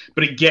mechanics,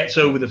 but it gets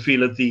over the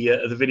feel of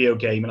the video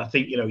game. And I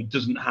think it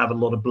doesn't have a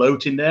lot of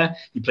bloat in there.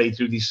 You play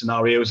through these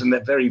scenarios, and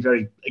they're very,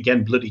 very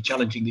again bloody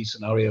challenging. These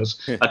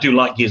scenarios. I do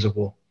like Gears of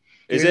War.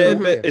 Is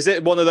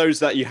it one of those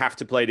that you have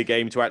to play the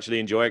game to actually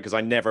enjoy it? Because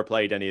I never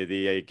played any of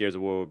the Gears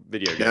of War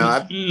video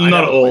games. No,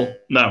 not at all.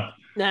 No.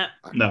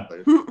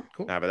 Cool.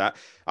 How about that?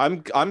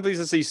 I'm pleased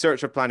to see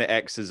Search for Planet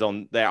X is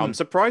on there. I'm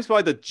surprised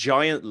by the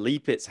giant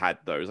leap it's had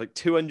though. It's like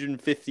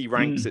 250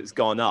 ranks. It's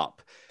gone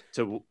up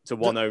to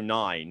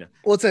 109.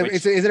 Well,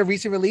 is it a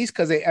recent release?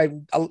 Because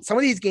some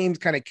of these games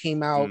kind of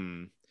came out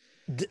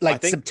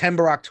like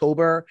September,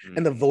 October,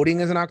 and the voting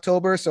is in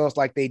October. So it's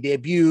like they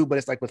debut, but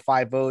it's like with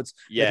 5 votes.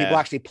 Yeah, people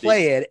actually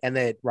play it, and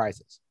then it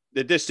rises.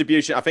 The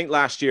distribution, I think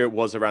last year it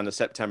was around the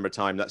September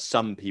time that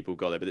some people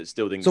got it, but it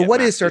still didn't. So what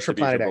is Search for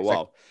Planet X?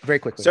 Like, very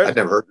quickly. I've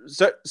never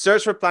heard.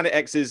 Search for Planet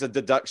X is a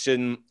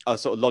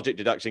sort of logic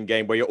deduction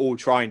game where you're all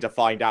trying to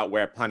find out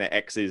where Planet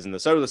X is in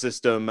the solar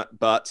system,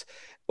 but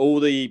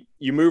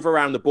you move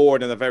around the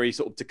board in a very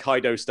sort of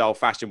Tokaido style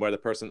fashion where the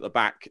person at the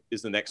back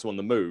is the next one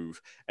to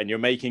move, and you're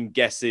making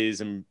guesses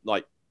and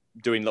like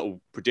doing little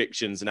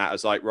predictions, and that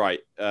is like, right,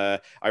 I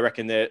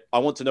reckon that I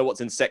want to know what's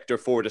in sector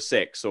 4 to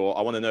 6, or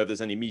I want to know if there's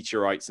any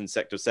meteorites in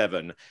sector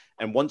 7.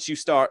 And once you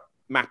start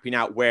mapping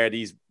out where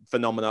these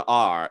phenomena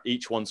are,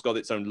 each one's got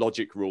its own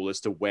logic rule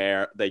as to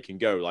where they can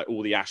go. Like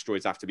all the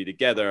asteroids have to be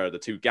together, the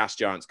two gas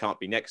giants can't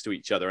be next to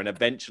each other, and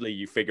eventually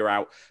you figure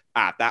out,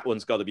 that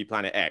one's got to be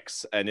Planet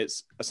X, and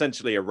it's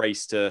essentially a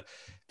race to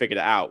figure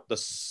that out.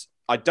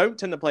 I don't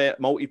tend to play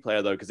it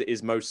multiplayer though, because it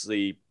is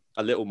mostly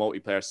a little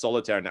multiplayer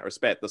solitaire in that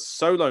respect. The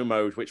solo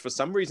mode, which for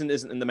some reason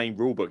isn't in the main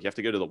rulebook, you have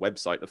to go to the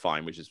website to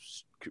find, which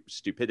is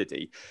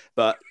stupidity.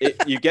 But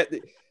you get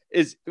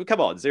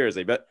come on,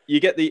 seriously. But you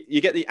get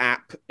the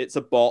app. It's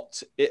a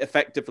bot. It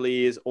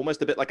effectively is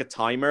almost a bit like a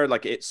timer.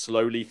 Like it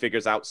slowly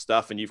figures out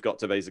stuff, and you've got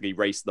to basically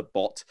race the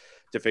bot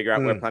to figure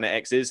out where Planet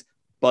X is.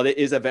 But it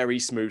is a very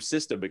smooth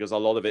system because a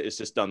lot of it is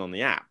just done on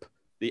the app.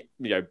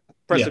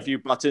 Press a few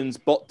buttons,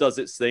 bot does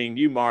its thing,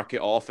 you mark it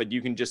off, and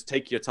you can just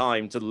take your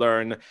time to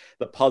learn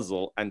the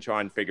puzzle and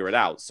try and figure it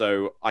out.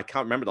 So I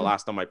can't remember the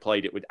last time I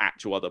played it with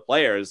actual other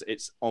players.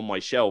 It's on my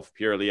shelf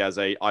purely as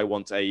I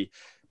want a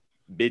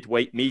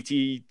mid-weight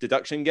meaty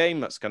deduction game.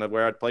 That's kind of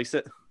where I'd place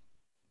it.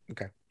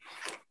 Okay.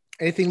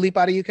 Anything leap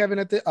out of you, Kevin?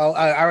 I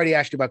already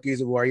asked you about Gears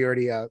of War. You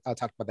already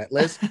talked about that.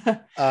 Liz?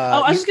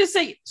 I was just going to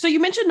say, so you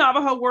mentioned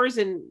Navajo Wars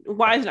and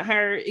why isn't it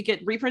higher? It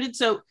get reprinted.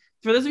 So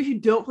for those of you who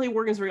don't play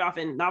war games very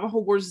often, Navajo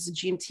Wars is a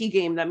GMT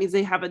game. That means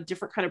they have a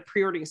different kind of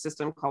pre-ordering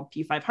system called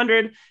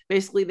P500.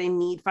 Basically, they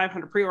need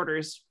 500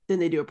 pre-orders, then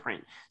they do a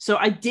print. So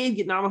I did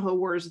get Navajo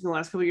Wars in the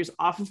last couple of years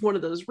off of one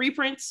of those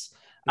reprints.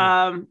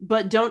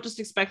 But don't just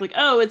expect like,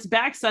 oh, it's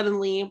back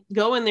suddenly.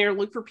 Go in there,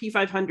 look for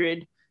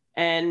P500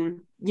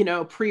 and,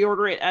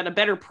 pre-order it at a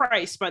better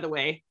price, by the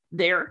way,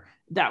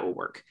 that will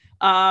work.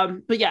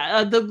 But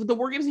yeah, the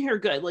war games in here are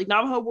good. Like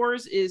Navajo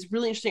Wars is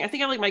really interesting. I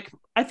think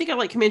I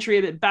like Comanche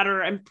a bit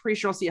better. I'm pretty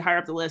sure I'll see it higher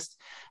up the list.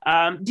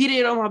 D-Day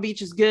at Omaha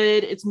Beach is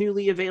good. It's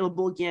newly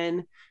available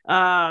again.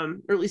 Or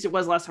at least it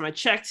was last time I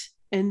checked.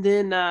 And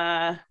then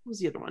what was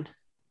the other one?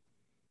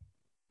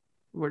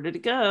 Where did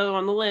it go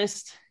on the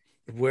list?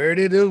 Where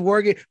did the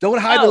war game? Don't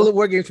hide the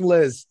war games from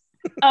Liz.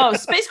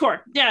 Space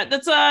Corps. Yeah,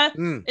 that's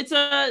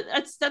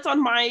that's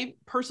on my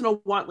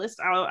personal want list.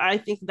 I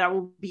think that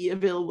will be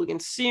available again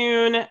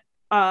soon.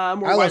 I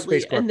love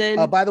Space Corps. And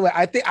then, by the way,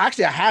 I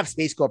have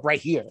Space Corps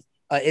right here.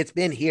 It's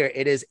been here.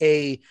 It is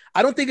I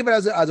don't think of it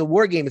as a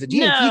war game. It's a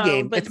GMT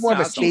game. It's more of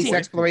a space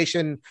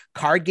exploration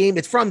card game.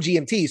 It's from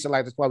GMT, so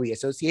like that's why we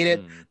associate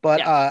it.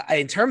 But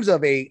in terms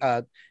of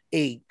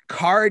a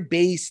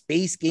card-based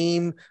space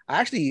game,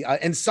 actually,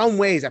 in some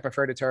ways, I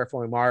prefer to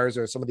Terraforming Mars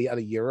or some of the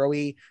other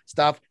Euro-y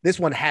stuff. This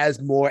one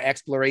has more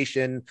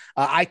exploration.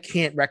 I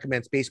can't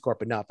recommend Space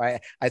Corp enough.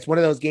 It's one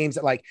of those games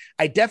that, like,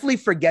 I definitely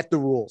forget the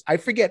rules. I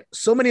forget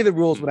so many of the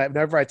rules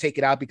whenever I take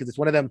it out because it's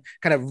one of them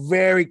kind of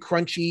very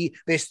crunchy.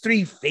 There's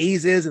 3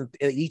 phases, and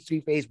each 3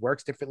 phase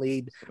works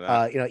differently.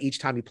 Each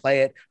time you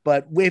play it.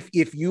 But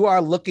if you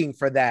are looking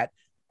for that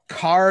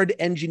card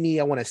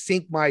engineer, I want to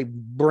sink my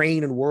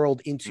brain and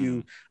world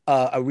into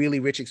a really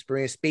rich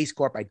experience, Space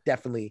Corp, I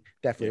definitely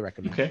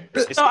recommend. Okay.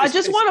 So I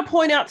just want to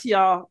point out to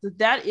y'all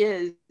that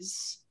is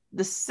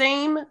the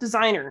same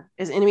designer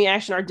as Enemy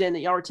Action Ardennes that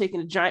y'all were taking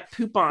a giant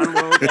poop on a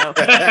while ago.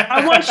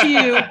 I want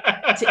you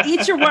to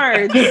eat your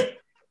words.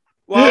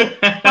 Well,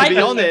 to be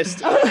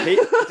honest,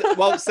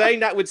 while saying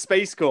that with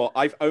Space Corps,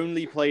 I've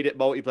only played it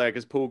multiplayer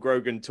because Paul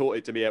Grogan taught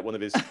it to me at one of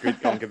his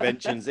GridCon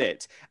conventions.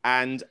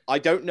 And I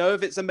don't know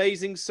if it's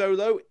amazing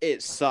solo.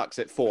 It sucks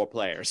at 4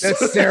 players.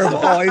 That's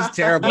terrible. It's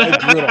terrible.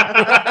 It's brutal.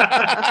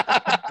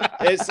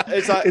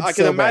 I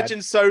can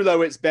imagine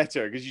solo it's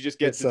better because you just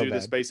get to do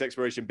the space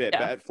exploration bit.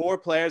 But at 4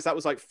 players, that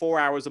was like 4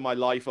 hours of my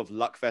life of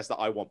Luckfest that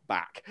I want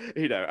back.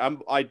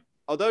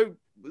 Although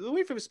the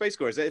way for Space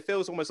Corps is it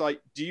feels almost like,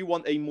 do you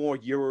want a more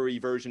Euro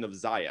version of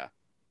Xayah?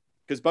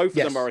 Because both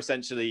of them are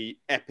essentially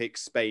epic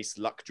space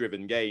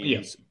luck-driven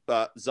games,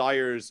 but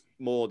Xayah's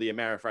more the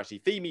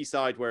Amerifrashi themey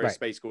side, whereas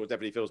Space Corps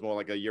definitely feels more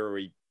like a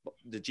Euro,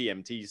 the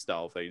GMT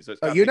style thing. So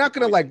you're not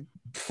going to like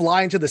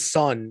fly into the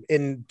sun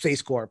in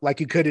Space Corps like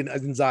you could in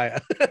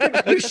Xayah.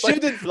 You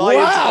shouldn't fly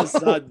into the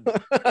sun.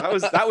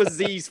 That was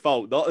Z's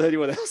fault, not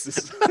anyone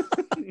else's.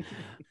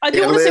 I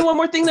do want to say one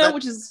more thing though,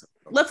 which is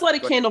let's light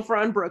a candle for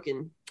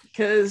Unbroken.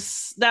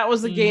 Because that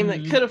was a game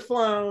that could have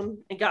flown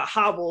and got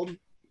hobbled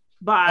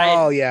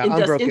by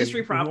Unbroken.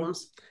 industry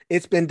problems. Mm-hmm.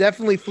 It's been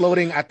definitely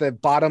floating at the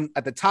bottom,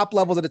 at the top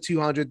levels of the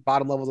 200,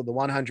 bottom levels of the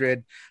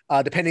 100,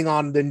 depending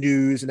on the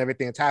news and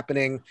everything that's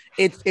happening.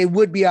 It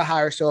would be a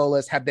higher solo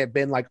list had there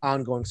been like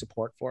ongoing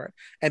support for it.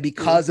 And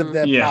because of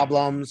the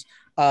problems,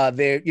 I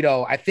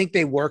think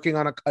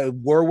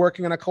were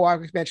working on a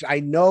co-op expansion.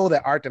 I know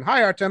that Artem,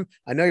 hi Artem,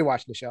 I know you're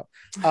watching the show.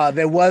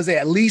 There was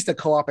at least a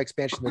co-op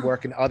expansion to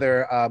work in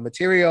other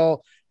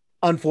material.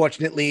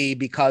 Unfortunately,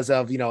 because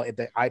of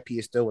the IP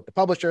is still with the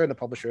publisher, and the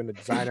publisher and the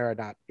designer are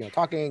not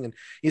talking, and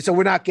so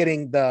we're not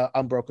getting the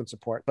Unbroken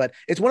support. But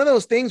it's one of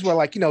those things where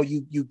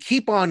you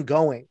keep on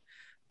going,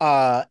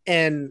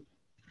 and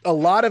a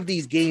lot of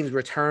these games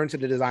return to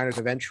the designers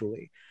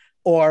eventually,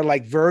 or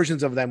like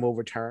versions of them will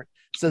return.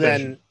 So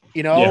then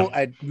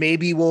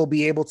maybe we'll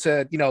be able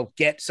to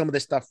get some of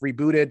this stuff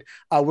rebooted.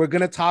 We're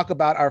gonna talk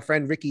about our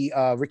friend Ricky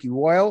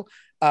Royal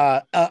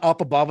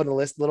up above on the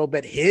list a little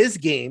bit. His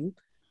game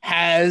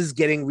has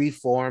getting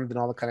reformed and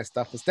all the kind of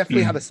stuff. It's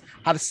definitely how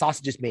the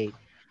sausage is made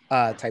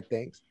type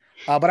things.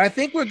 But I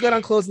think we're good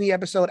on closing the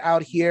episode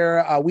out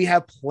here. We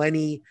have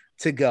plenty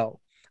to go.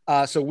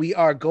 So we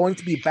are going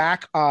to be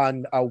back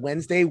on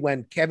Wednesday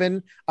when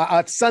Kevin,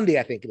 Sunday,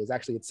 I think it is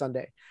actually, it's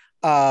Sunday,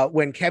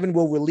 when Kevin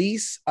will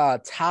release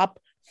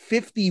top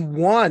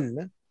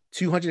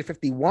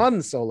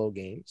 251 solo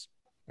games,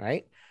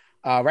 right?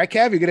 Right,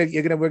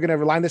 Kev, we're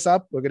gonna line this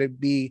up. We're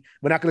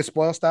not gonna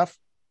spoil stuff.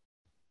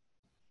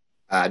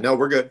 No,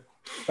 we're good.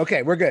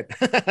 Okay, we're good.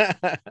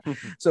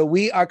 So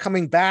we are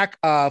coming back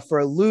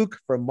for Luke,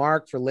 for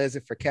Mark, for Liz,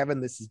 and for Kevin.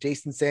 This is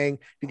Jason saying,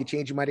 if you could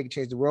change your mind, you can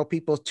change the world,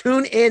 people.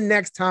 Tune in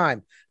next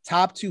time.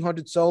 Top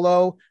 200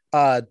 solo,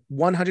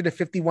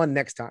 151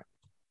 next time.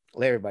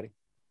 Later, everybody.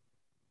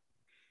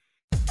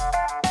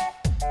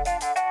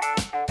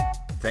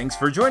 Thanks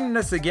for joining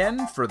us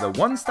again for the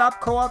One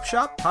Stop Co-op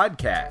Shop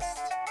podcast.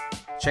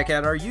 Check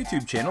out our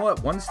YouTube channel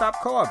at One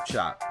Stop Co-op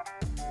Shop.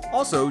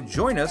 Also,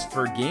 join us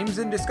for games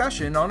and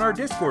discussion on our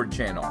Discord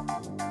channel.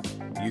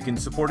 You can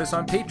support us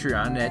on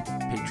Patreon at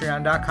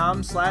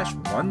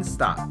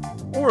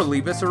patreon.com/onestop or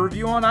leave us a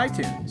review on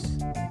iTunes.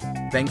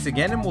 Thanks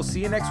again, and we'll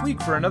see you next week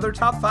for another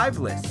Top 5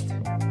 list.